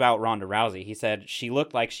This is about Ronda Rousey. He said she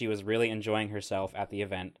looked like she was really enjoying herself at the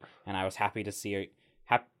event, and I was happy to see her.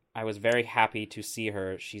 I was very happy to see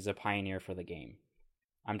her. She's a pioneer for the game.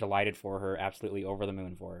 I'm delighted for her. Absolutely over the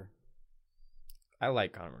moon for her. I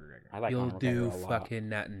like Conor McGregor. I like He'll Conor do McGregor a lot. fucking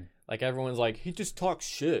nothing. Like everyone's like, he just talks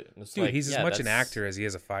shit. And it's Dude, like, he's as yeah, much an that's- actor as he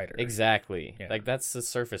is a fighter. Exactly. Yeah. Like that's the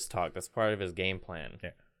surface talk. That's part of his game plan. Yeah.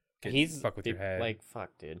 He's fuck with your head. Like fuck,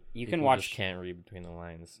 dude. You People can watch. Just can't read between the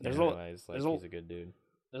lines. There's and a- realize like there's a- he's a good dude.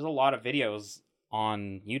 There's a lot of videos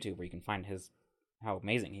on YouTube where you can find how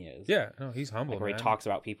amazing he is. Yeah, no, he's humble. Like where man. he talks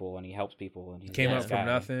about people and he helps people and He he's came a up nice from guy.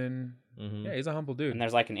 nothing. Mm-hmm. Yeah, he's a humble dude. And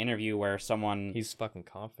there's like an interview where He's fucking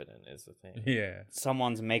confident. Is the thing. Yeah.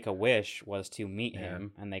 someone's make a wish was to meet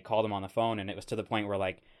him, and they called him on the phone, and it was to the point where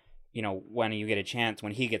like, you know, when you get a chance,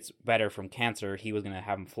 when he gets better from cancer, he was gonna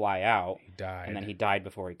have him fly out, He died. and then he died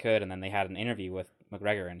before he could, and then they had an interview with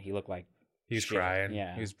McGregor, and he looked like He's shit. crying.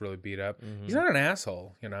 Yeah. He's really beat up. Mhm. He's not an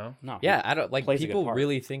asshole, you know? no, Yeah, I don't like plays a good people part.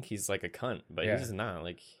 really think he's like a cunt, but Yeah. he's not.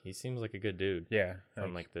 Like he seems like a good dude. Yeah.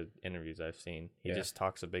 From like the interviews I've seen, he Yeah. just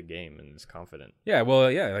talks a big game and is confident. Yeah,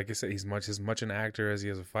 well, yeah, like I said, he's as much an actor as he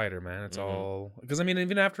is a fighter, man. It's Mhm. all because I mean,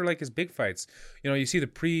 even after like his big fights, you know, you see the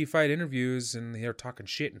pre-fight interviews and they're talking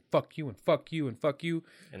shit and fuck you and fuck you and fuck you,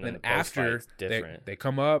 And then the after post-fight's different. they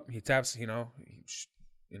come up, he taps,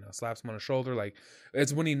 slaps him on the shoulder. Like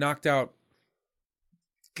it's when he knocked out.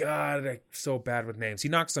 God, I'm so bad with names. He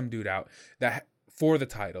knocked some dude out that for the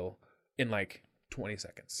title in like 20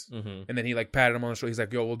 seconds, Mm-hmm. and then he like patted him on the shoulder. He's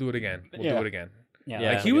like, "Yo, we'll do it again. We'll do Yeah. it again." yeah, Yeah.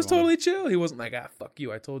 Like that's a he good was one. totally chill. He wasn't like, fuck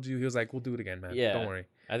you, I told you. He was like, we'll do it again, man. Yeah. Don't worry.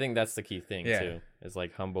 I think that's the key thing Yeah. too. Is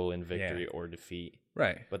like humble in victory or defeat.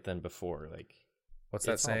 Right. But then before, like, What's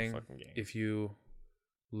that it's all saying? fucking game. If you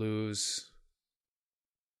lose,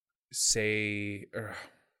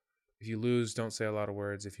 if you lose, don't say a lot of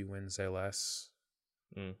words. If you win, say less.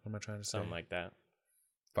 Mm. What am I trying to say? Something like that.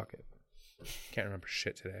 Fuck it. Can't remember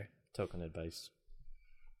shit today. Token advice.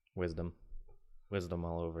 Wisdom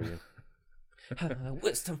all over you.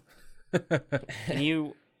 Wisdom. Can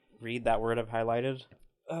you read that word I've highlighted?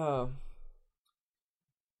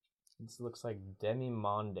 This looks like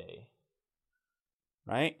demi-monde.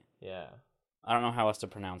 Right? Yeah. I don't know how else to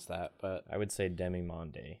pronounce that, but I would say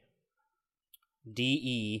demi-monde.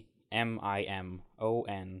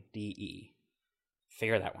 DEMIMONDE.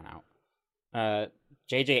 Figure that one out.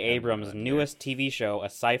 J.J. Abrams' newest TV show, a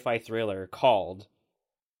sci-fi thriller called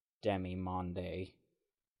Demi-Monde,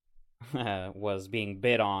 was being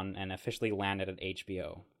bid on and officially landed at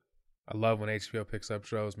HBO. I love when HBO picks up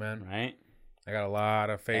shows, man. Right? I got a lot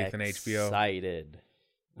of faith in HBO. Excited.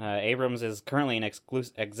 Abrams is currently an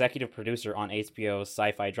executive producer on HBO's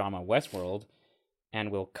sci-fi drama Westworld, and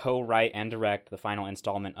will co-write and direct the final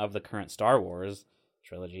installment of the current Star Wars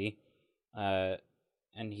trilogy.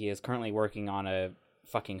 And he is currently working on a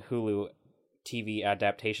fucking Hulu TV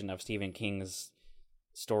adaptation of Stephen King's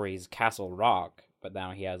stories Castle Rock, but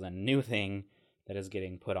now he has a new thing that is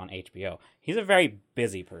getting put on HBO. He's a very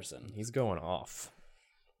busy person. He's going off.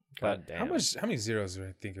 But God damn. How many zeros do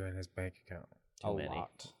I think are in his bank account? A many.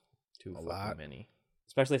 lot. Too A fucking lot? many.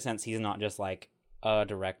 Especially since he's not just like a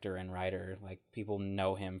director and writer. Like, people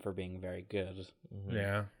know him for being very good. Mhm.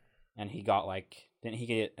 Yeah. And he got didn't he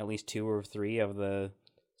get at least 2 or 3 of the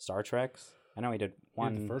Star Treks? I know he did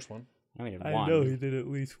one. The first one. I know he did one. did at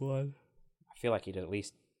least one. I feel like he did at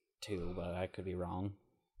least 2, but I could be wrong.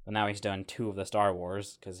 But now he's done 2 of the Star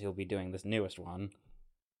Wars because he'll be doing this newest one,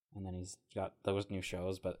 and then he's got those new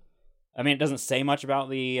shows. But I mean, it doesn't say much about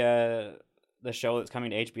the show that's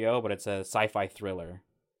coming to HBO, but it's a sci-fi thriller.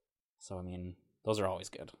 So I mean, those are always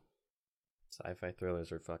good. Sci-fi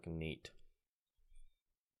thrillers are fucking neat.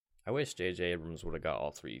 I wish J.J. Abrams would have got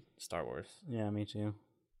all 3 Star Wars. Yeah, me too.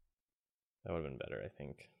 That would have been better, I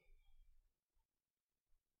think.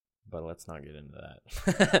 But let's not get into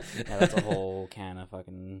that. Yeah, that's a whole can of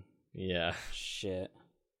fucking Yeah. shit.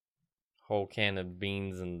 Whole can of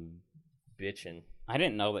beans and bitching. I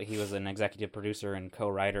didn't know that he was an executive producer and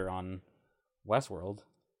co-writer on Westworld.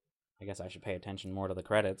 I guess I should pay attention more to the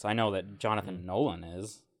credits. I know that Jonathan Nolan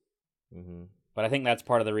is. Mm-hmm. But I think that's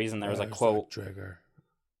part of the reason there was a quote. Trigger.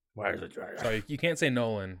 Where's the trigger? Sorry, you can't say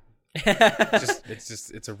Nolan.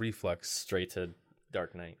 It's a reflex. Straight to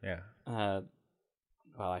Dark Knight. Yeah.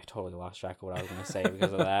 Well, I totally lost track of what I was going to say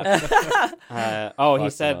because of that. He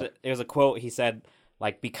said, it was a quote, he said,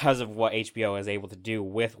 like, because of what HBO is able to do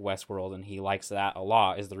with Westworld, and he likes that a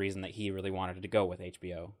lot, is the reason that he really wanted to go with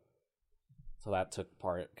HBO. So that took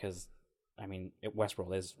part, because, I mean,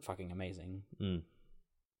 Westworld is fucking amazing.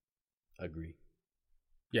 Agree.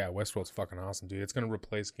 Yeah, Westworld's fucking awesome, dude. It's going to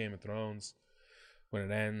replace Game of Thrones when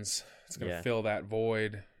it ends. It's going to fill that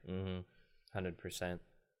void. 100%.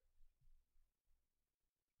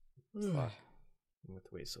 Fuck. I'm going to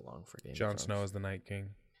wait so long for Game of Jon Thrones. Snow is the Night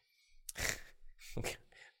King.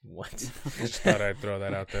 What? Just thought I'd throw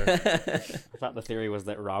that out there. I thought the theory was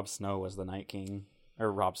that Rob Snow was the Night King.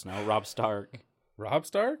 Or Rob Stark. Rob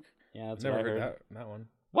Stark? Yeah, that's Never what I heard heard. that one.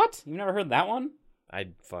 What? You've never heard that one? I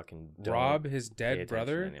fucking don't Rob, his pay dead attention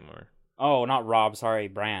brother? anymore. Oh, not Rob, sorry,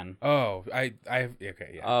 Bran. Oh, okay,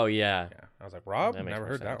 yeah. Oh yeah. Yeah. I was like, Rob? That makes Never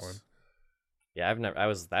more heard that sense. one. Yeah,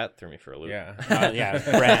 that threw me for a loop. Yeah. Yeah,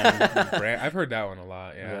 Bran. Bran. I've heard that one a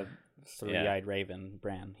lot, yeah. The three-eyed raven,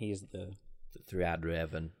 Bran. He's the... Three-eyed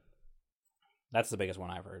raven. That's the biggest one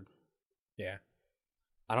I've heard. Yeah.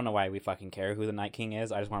 I don't know why we fucking care who the Night King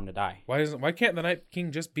is. I just want him to die. Why can't the Night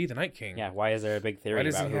King just be the Night King? Yeah, why is there a big Why theory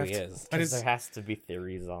does about he who have he to- is? Because there has to be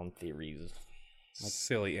theories on theories.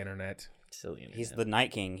 Silly internet. Silly. Internet. He's the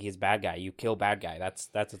Night King. He's bad guy. You kill bad guy.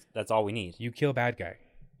 That's all we need. You kill bad guy.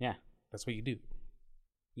 Yeah. That's what you do.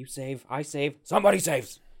 You save, I save, somebody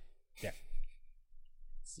saves. Yeah.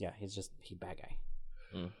 Yeah, he's bad guy.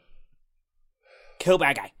 Mm. Kill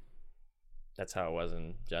bad guy. That's how it was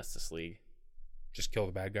in Justice League. Just kill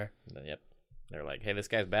the bad guy. Yep. They're like, hey, this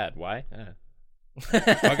guy's bad. Why?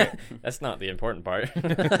 Okay. That's not the important part.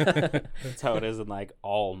 That's how it is in like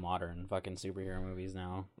all modern fucking superhero movies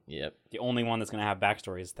now. Yep. The only one that's gonna have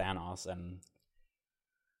backstory is Thanos, and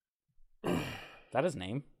is that his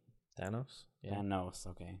name? Thanos? Yeah. Thanos.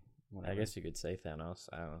 Okay. Whatever. I guess you could say Thanos.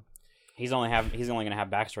 I don't know. He's only gonna have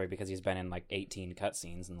backstory because he's been in like 18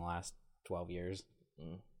 cutscenes in the last 12 years.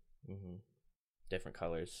 Mm-hmm. Different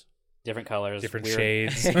colors. Different colors, Different weird,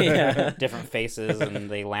 shades. Yeah. different faces, and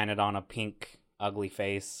they landed on a pink, ugly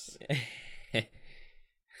face.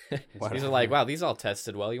 These are like, wow, these all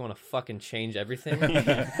tested well. You want to fucking change everything?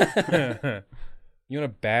 You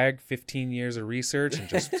want to bag 15 years of research and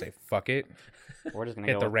just say, fuck it? We're just gonna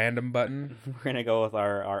Hit go the with, random button? we're gonna go with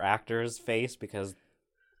our actor's face because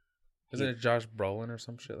Isn't it Josh Brolin or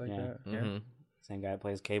some shit like Yeah. that? Mm-hmm. same guy that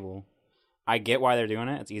plays Cable. I get why they're doing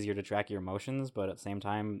it. It's easier to track your emotions, but at the same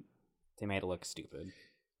time, they made it look stupid.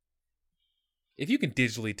 If you can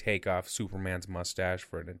digitally take off Superman's mustache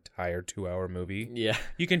for an entire 2-hour movie, Yeah.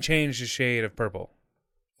 you can change the shade of purple.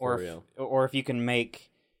 For Or real. or if you can make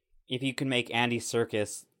Andy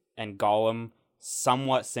Serkis and Gollum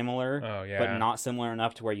somewhat similar, Oh, yeah. but not similar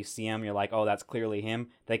enough to where you see him, you're like, oh, that's clearly him.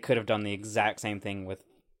 They could have done the exact same thing with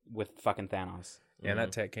fucking Thanos. Yeah, and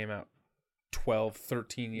that tech came out 12,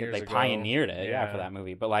 13 years They ago. pioneered it, for that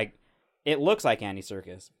movie. But like, it looks like Andy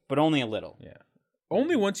Serkis, but only a little. Yeah.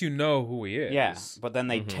 Only once you know who he is. Yeah, but then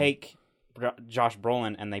they take Josh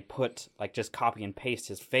Brolin and they put like just copy and paste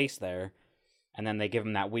his face there, and then they give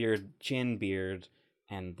him that weird chin beard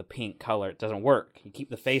and the pink color. It doesn't work. You keep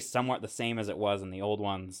the face somewhat the same as it was in the old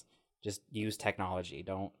ones. Just use technology.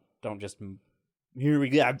 Don't just here we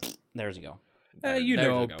go. There's you go.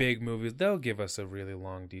 There's big movies, they'll give us a really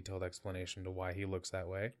long, detailed explanation to why he looks that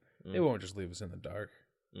way. They won't just leave us in the dark.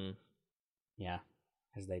 Yeah,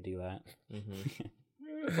 as they do that.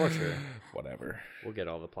 Mm-hmm. For sure. Whatever. We'll get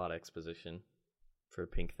all the plot exposition for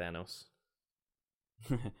Pink Thanos.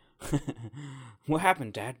 What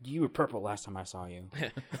happened, Dad? You were purple last time I saw you.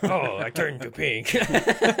 Oh, I turned to pink.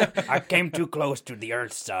 I came too close to the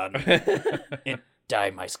Earth's sun. It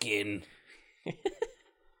dyed my skin.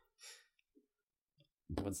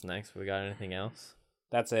 What's next? We got anything else?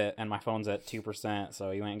 That's it, and my phone's at 2%,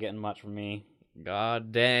 so you ain't getting much from me.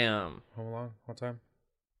 God damn. How long? What time?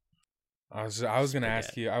 I was gonna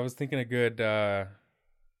ask you. I was thinking a good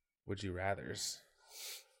would you rather's.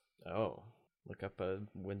 Oh, look up a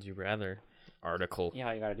Would You Rather article. Yeah,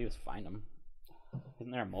 all you gotta do is find them.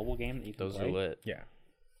 Isn't there a mobile game that you can Those play? are lit. Yeah.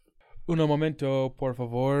 Uno momento, por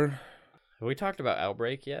favor. Have we talked about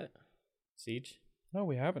Outbreak yet? Siege? No,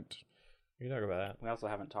 we haven't. We can talk about that. We also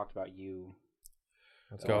haven't talked about you.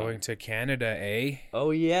 What's Going to Canada, eh?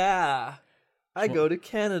 Oh yeah, I go to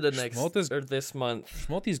Canada Schmaltz- this month.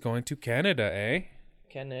 Schmalty's going to Canada, eh?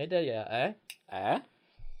 Canada, yeah, Eh?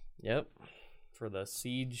 Yep, for the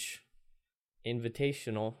Siege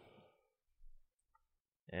Invitational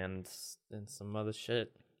and some other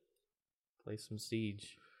shit. Play some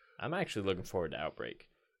Siege. I'm actually looking forward to Outbreak.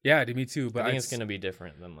 Yeah, me too. But I think it's gonna be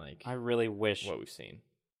different than like I really wish. what we've seen.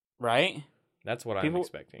 Right? That's what I'm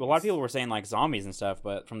expecting. A lot of people were saying like zombies and stuff,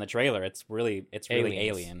 but from the trailer, it's really aliens.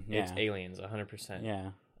 alien. Yeah. It's aliens, 100%.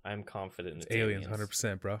 Yeah. I'm confident it's aliens,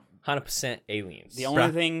 100%, bro. 100% aliens. The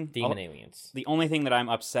only thing, Demon aliens. the only thing that I'm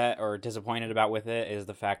upset or disappointed about with it is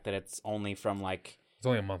the fact that it's only from like, It's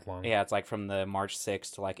only a month long. yeah, it's like from the March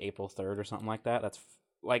 6th to like April 3rd or something like that. That's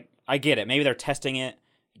like, I get it. Maybe they're testing it.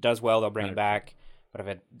 If it does well, they'll bring it back. But if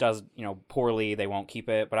it does, poorly, they won't keep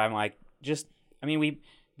it. But I'm like,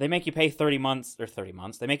 they make you pay 30 months.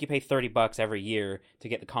 They make you pay $30 every year to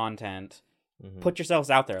get the content. Mm-hmm. Put yourselves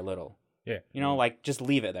out there a little. Yeah. Like just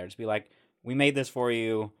leave it there. Just be like, we made this for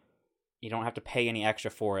you. You don't have to pay any extra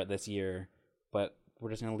for it this year, but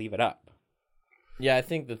we're just going to leave it up. Yeah, I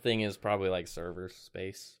think the thing is probably like server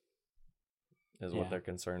space is what Yeah. they're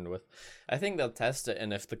concerned with. I think they'll test it,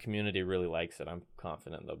 and if the community really likes it, I'm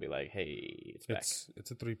confident they'll be like, hey, it's back.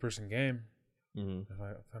 It's a 3-person game. Mm-hmm. If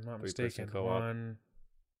I'm not 3-person mistaken. co-op. 1,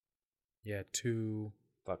 2,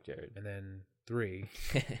 Fuck Jared. and then 3,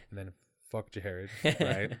 and then fuck Jared,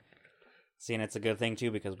 right? See, and it's a good thing too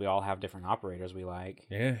because we all have different operators we like.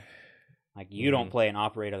 Yeah. Like you don't play an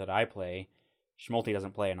operator that I play. Schmulty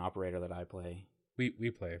doesn't play an operator that I play.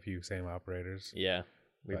 We play a few same operators. Yeah,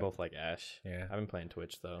 we But- both like Ash. Yeah. I've been playing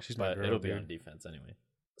Twitch though. She's my but girl, it'll be dude. on defense anyway.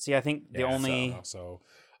 See, I think the only So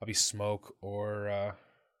I'll be Smoke or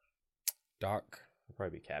Doc. It'll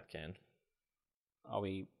probably be Capcan I'll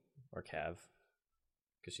be or Cav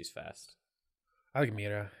because she's fast. I like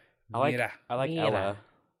Mira. I like Mira. Ella,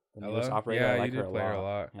 the newest Ella? operator. Yeah, I like you her did a play her lot. a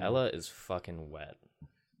lot. Yeah. Ella is fucking wet.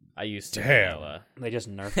 I used to Damn. Ella. They just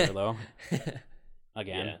nerfed her though.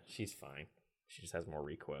 Again, Yeah, she's fine. She just has more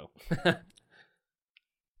recoil.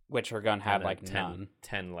 which her gun had And a like none.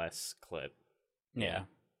 10 less clip. Yeah,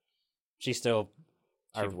 she's still.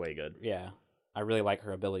 She's way good. Yeah, I really like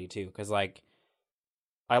her ability too because like,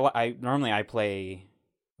 I normally I play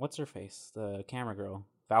what's her face, the camera girl,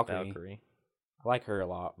 Valkyrie. I like her a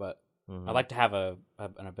lot, but Mhm. I like to have an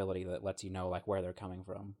ability that lets you know like where they're coming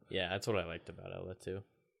from. Yeah, that's what I liked about Ella too.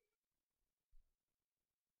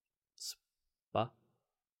 Spa.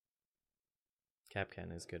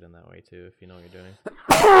 Capcan is good in that way too, if you know what you're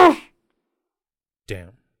doing.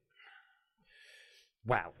 Damn.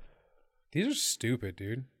 Wow. These are stupid,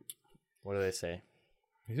 dude. What do they say?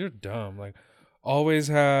 These are dumb. Like always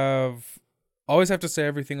have to say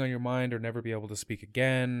everything on your mind or never be able to speak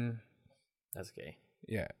again. That's gay.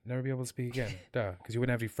 Yeah, never be able to speak again. Duh, because you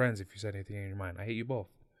wouldn't have any friends if you said anything in your mind. I hate you both.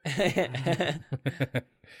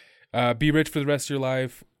 Be rich for the rest of your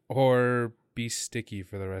life or be sticky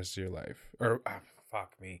for the rest of your life. Or,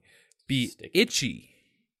 fuck me. Be Sticky. itchy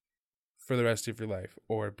for the rest of your life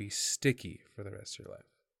or be sticky for the rest of your life.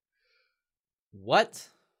 What?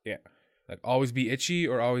 Yeah. Like always be itchy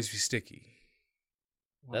or always be sticky.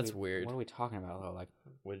 That's weird. What are we talking about though? Like,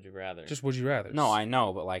 Would you rather? Just would you rather? no, I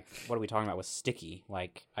know, but like, what are we talking about with sticky?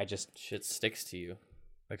 Like, I just Shit sticks to you.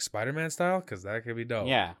 Like Spider-Man style? Because that could be dope.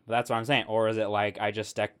 yeah, but that's what I'm saying. Or is it like I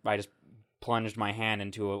just plunged my hand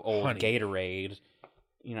into an old Honey. Gatorade,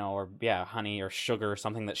 or honey or sugar,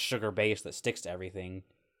 something that's sugar based that sticks to everything,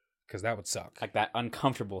 Because that would suck. like that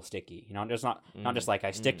uncomfortable sticky. Just not just like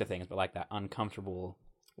I stick to things, but like that uncomfortable.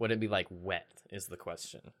 Would it be like wet is the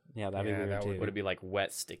question. Yeah, that'd be Yeah, weird that too. Would it be like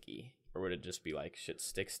wet sticky? Or would it just be like shit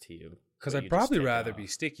sticks to you? Because but I'd you just probably take it rather off? be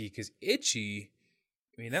sticky. Because itchy,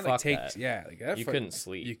 I mean, that Fuck like takes, that. yeah. Like, that You couldn't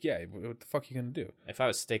sleep. Yeah, what the fuck you gonna do? If I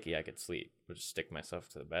was sticky, I could sleep. Would just stick myself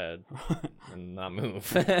to the bed and not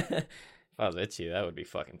move. If I was itchy, that would be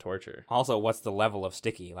fucking torture. Also, what's the level of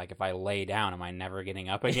sticky? Like, if I lay down, am I never getting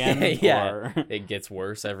up again? Yeah. Or... It gets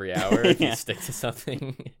worse every hour if Yeah. you stick to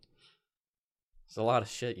something. There's a lot of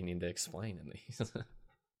shit you need to explain in these.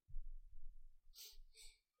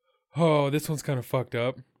 Oh, this one's kind of fucked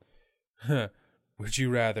up. Would you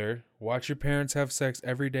rather watch your parents have sex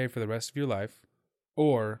every day for the rest of your life,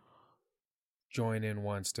 or join in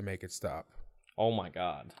once to make it stop? Oh my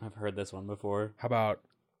god. I've heard this one before. How about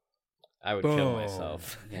I would kill Boom.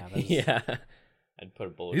 myself. Yeah, that's- Yeah. I'd put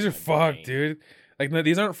a bullet these in are my fucked, brain. dude? Like, no,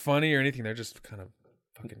 these aren't funny or anything. They're just kind of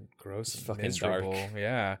fucking gross and fucking miserable. dark.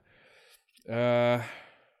 Yeah.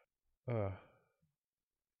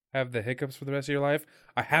 Have the hiccups for the rest of your life?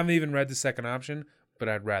 I haven't even read the second option, but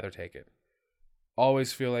I'd rather take it.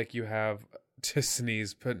 Always feel like you have to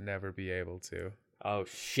sneeze, but never be able to. Oh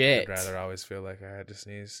shit! I'd rather always feel like I had to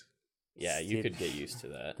sneeze. Yeah, you could get used to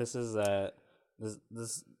that. This is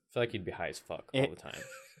this. I feel like you'd be high as fuck all the time.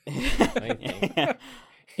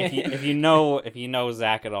 if you know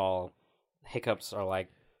Zach at all, hiccups are like,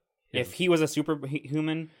 if he was a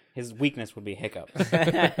superhuman, his weakness would be hiccups.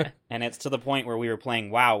 And it's to the point where we were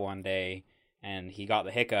playing WoW one day, and he got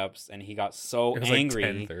the hiccups, and he got so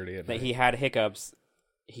angry that he had hiccups.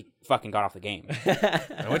 He fucking got off the game.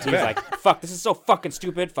 I went to He was bed. like, "Fuck, this is so fucking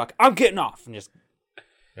stupid. Fuck, I'm getting off." And just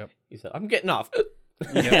He said, "I'm getting off."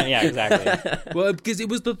 yeah, exactly. Well, because it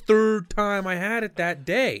was the third time I had it that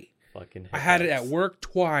day. Fucking. I had it at hiccups. work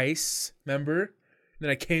twice, remember? And then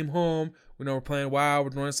I came home. We're playing WoW. We're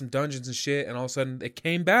running some dungeons and shit. And all of a sudden, it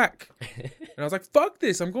came back. And I was like, fuck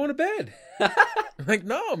this. I'm going to bed. I'm like,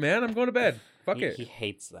 no, man. I'm going to bed. Fuck it. He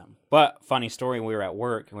hates them. But funny story, we were at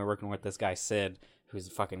work, and we were working with this guy, Sid, who's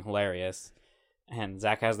fucking hilarious. And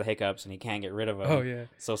Zach has the hiccups, and he can't get rid of them. Oh, yeah.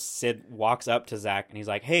 So Sid walks up to Zach, and he's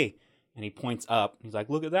like, "Hey." And he points up. He's like,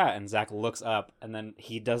 "Look at that." And Zach looks up, and then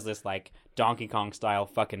he does this, like, Donkey Kong style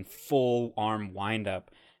fucking full arm wind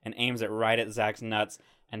up and aims it right at Zach's nuts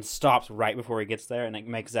and stops right before he gets there. And it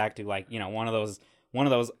makes Zach do, like, one of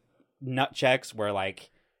those nut checks where, like,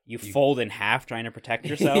 you fold in half trying to protect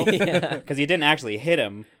yourself. Because he didn't actually hit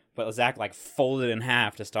him, but Zach, like, folded in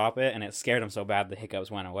half to stop it, and it scared him so bad the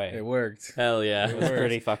hiccups went away. It worked. Hell yeah! It was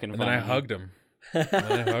pretty fucking And funny. then I hugged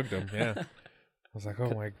him. Yeah. I was like, oh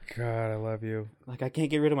my God, I love you. Like, I can't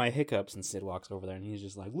get rid of my hiccups, and Sid walks over there, and he's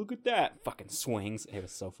just like, "Look at that!" Fucking swings. It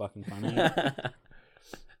was so fucking funny.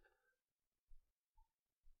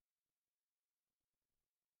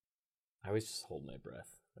 I always just hold my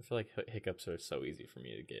breath. I feel like hiccups are so easy for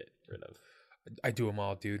me to get rid of. I do them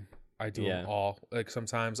all, dude. I do Yeah. them all. Like,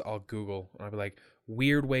 sometimes I'll Google, and I'll be like,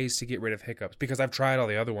 weird ways to get rid of hiccups. Because I've tried all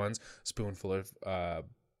the other ones. Spoonful of,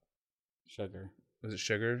 Sugar. was it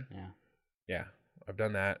sugar? Yeah. Yeah, I've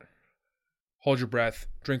done that. Hold your breath.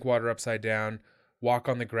 Drink water upside down. Walk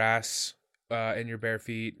on the grass in your bare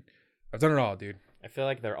feet. I've done it all, dude. I feel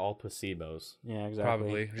like they're all placebos. Yeah, exactly.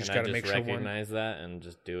 Probably. You And just I got to just make sure recognize that and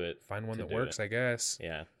just do it. find one to that do works, it. I guess.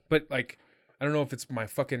 Yeah. But, like, I don't know if it's my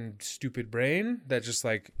fucking stupid brain that just,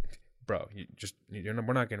 like, bro,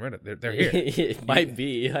 we're not getting rid of it. They're here. It might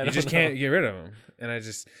be. I You don't just know. can't get rid of them. And I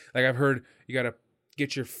just, like, I've heard you got to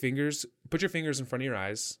put your fingers in front of your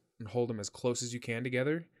eyes and hold them as close as you can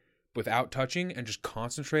together without touching and just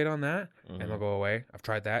concentrate on that and they'll go away. I've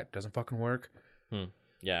tried that. Doesn't fucking work.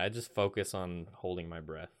 Yeah, I just focus on holding my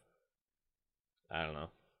breath. I don't know.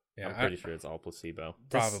 Yeah, I'm pretty sure it's all placebo.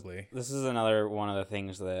 probably. This is another one of the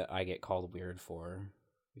things that I get called weird for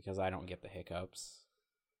because I don't get the hiccups.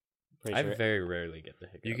 I very rarely get the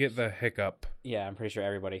hiccups. You get the hiccup. Yeah, I'm pretty sure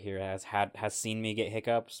everybody here has seen me get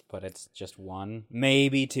hiccups, but it's just one,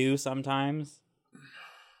 maybe two sometimes.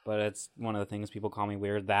 But it's one of the things people call me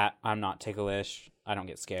weird. That I'm not ticklish. I don't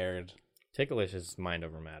get scared. Ticklish is mind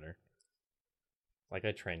over matter. Like,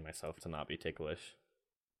 I train myself to not be ticklish.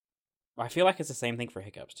 I feel like it's the same thing for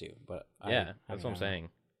hiccups too. But Yeah, that's what I'm saying.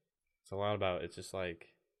 It's a lot about, it's just like,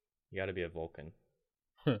 you got to be a Vulcan.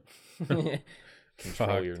 Control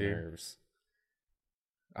Fuck, your dude. nerves.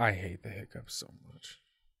 I hate the hiccups so much.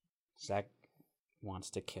 Zach wants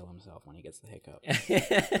to kill himself when he gets the hiccup.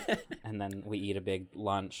 And then we eat a big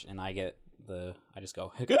lunch, and I just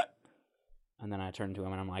go, hiccup! And then I turn to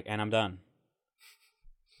him, and I'm like, and I'm done.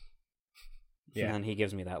 Yeah. And then he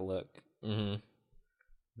gives me that look. Mm-hmm.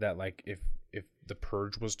 That, like, if the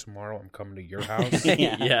purge was tomorrow, I'm coming to your house.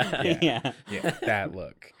 Yeah. Yeah, that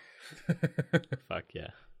look. Fuck yeah.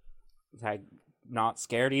 I'm not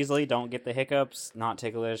scared easily, don't get the hiccups, not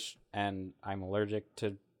ticklish, and I'm allergic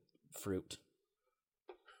to fruit.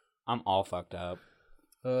 I'm all fucked up.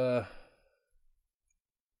 I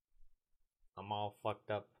I'm all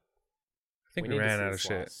fucked up. think we need to ran see out the of shit.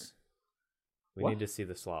 sloths. We What? need to see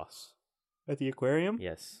the sloths. At the aquarium?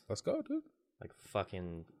 Yes. Let's go, dude. Like,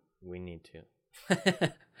 fucking, we need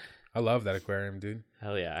to. I love that aquarium, dude.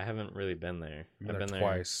 Hell yeah, I haven't really been there. I've been there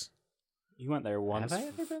twice. You went there once. Have I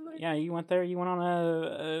ever been there? Yeah, you went there. You went on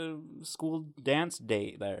a school dance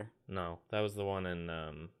date there. No, that was the one in,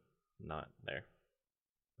 not there.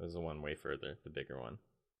 It was the one way further, the bigger one.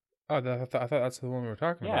 Oh, I thought that's the one we were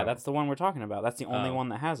talking about. Yeah, that's the one we're talking about. That's the only Oh. one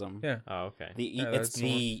that has them. Yeah. Oh, okay. Yeah, It's that's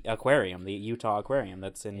the the aquarium, the Utah aquarium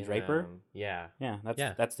that's in Draper. Yeah. Yeah,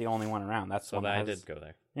 Yeah. that's the only one around. That's the So one that I that has, did go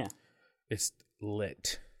there. Yeah. It's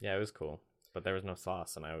lit. Yeah, it was cool. But there was no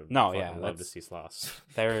Sloss, and I would love to see Sloss.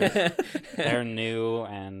 They're new,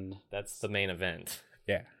 and that's the main event.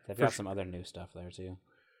 Yeah. They've got some other new stuff there, too.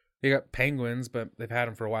 They got penguins, but they've had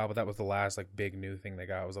them for a while, but that was the last like big new thing they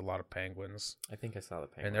got was a lot of penguins. I think I saw the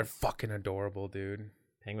penguins. And they're fucking adorable, dude.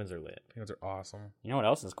 Penguins are lit. Penguins are awesome. You know what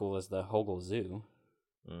else is cool is the Hogle Zoo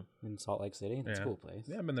in Salt Lake City. That's a cool place.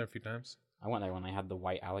 Yeah, I've been there a few times. I went there when they had the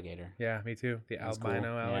white alligator. Yeah, me too. The That's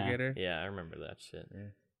albino cool. alligator. Yeah, I remember that shit. Yeah.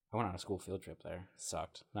 I went on a school field trip there.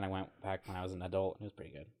 Sucked. Then I went back when I was an adult. It was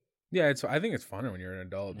pretty good. Yeah, I think it's funner when you're an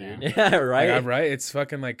adult, dude. Yeah, right. Like, right? It's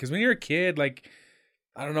fucking like, because when you're a kid, like,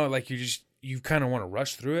 I don't know, like you kind of want to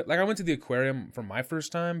rush through it. Like I went to the aquarium for my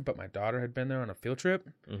first time, but my daughter had been there on a field trip.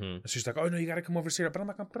 Mm-hmm. She's like, "Oh no, you got to come over here." But I'm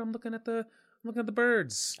like, "But I'm looking at the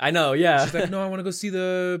birds." I know, yeah. She's like, "No, I want to go see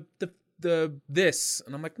the this,"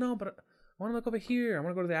 and I'm like, "No, but I want to look over here. I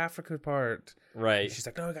want to go to the Africa part." Right. And she's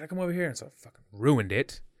like, "No, I got to come over here," and so I fucking ruined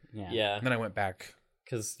it. Yeah. And then I went back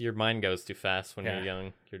because your mind goes too fast when you're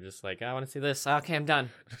young. You're just like, I want to see this. Okay, I'm done.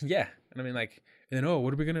 Yeah, and I mean like. And then,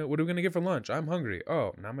 what are we gonna get for lunch? I'm hungry.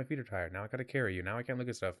 Oh, now my feet are tired. Now I gotta carry you. Now I can't look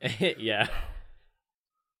at stuff. Yeah.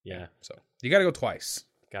 So you gotta go twice.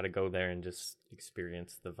 Gotta go there and just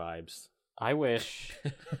experience the vibes. I wish.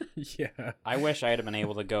 Yeah. I wish I had been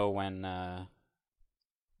able to go when.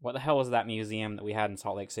 What the hell was that museum that we had in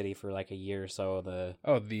Salt Lake City for like a year or so? The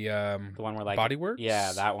one where like Body Works?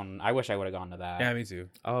 Yeah, that one. I wish I would have gone to that. Yeah, me too.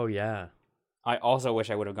 Oh yeah. I also wish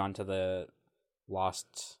I would have gone to the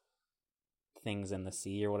lost things in the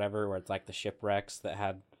sea or whatever, where it's like the shipwrecks that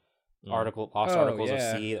had articles of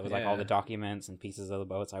sea that was like all the documents and pieces of the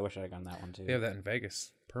boats. I wish I had gone that one too. They have that in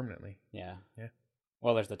Vegas permanently. Yeah. Yeah.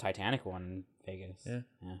 Well, there's the Titanic one in Vegas. Yeah.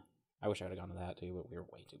 I wish I would have gone to that too, but we were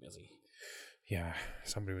way too busy. Yeah.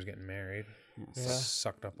 Somebody was getting married. Yeah.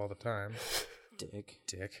 Sucked up all the time. Dick.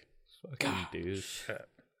 Fucking douche.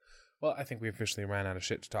 Well, I think we officially ran out of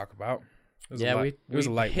shit to talk about. It was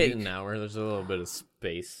a light week. An hour. There's a little bit of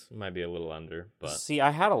space. It might be a little under, but see, I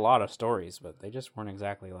had a lot of stories, but they just weren't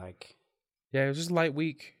exactly like. Yeah, it was just a light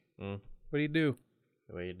week. What do you do?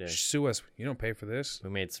 The way you did. Sue us. You don't pay for this. We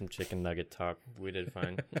made some chicken nugget talk. We did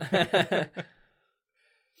fine. All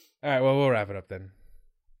right, well, we'll wrap it up then.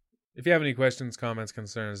 If you have any questions, comments,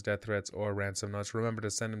 concerns, death threats, or ransom notes, remember to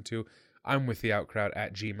send them to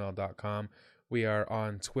imwiththeoutcrowd@gmail.com. We are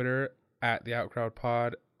on Twitter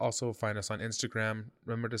 @theoutcrowdpod. Also, find us on Instagram.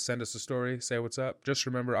 Remember to send us a story. Say what's up. Just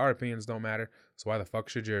remember, our opinions don't matter. So why the fuck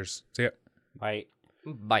should yours? See ya. Bye.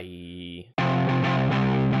 Bye.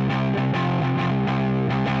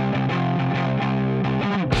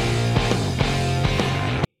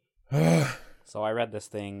 So I read this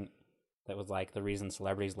thing that was like the reason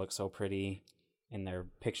celebrities look so pretty in their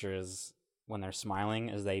pictures when they're smiling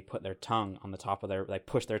is they put their tongue on the top of they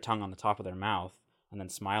push their tongue on the top of their mouth and then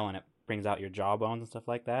smile, and it brings out your jawbones and stuff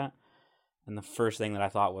like that. And the first thing that I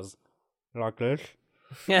thought was, like this?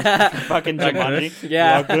 Fucking Jumanji.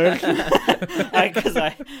 Yeah. Because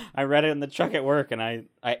I read it in the truck at work, and I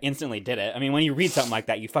instantly did it. I mean, when you read something like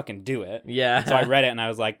that, you fucking do it. Yeah. So I read it, and I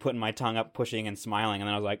was like putting my tongue up, pushing and smiling, and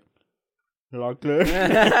then I was like, like this?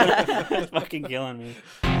 It's fucking killing me.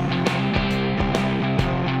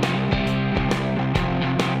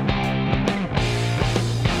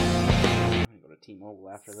 T-Mobile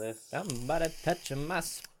after this. Somebody touching my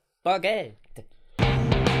spaghetti. Did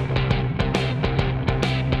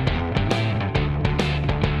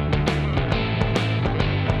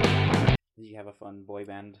you have a fun boy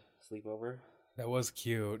band sleepover? That was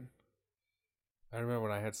cute. I remember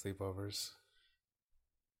when I had sleepovers.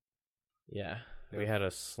 Yeah. We had a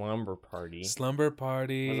slumber party. Slumber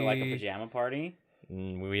party. Was it like a pajama party?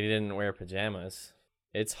 We didn't wear pajamas.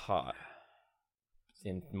 It's hot.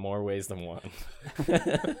 In more ways than one.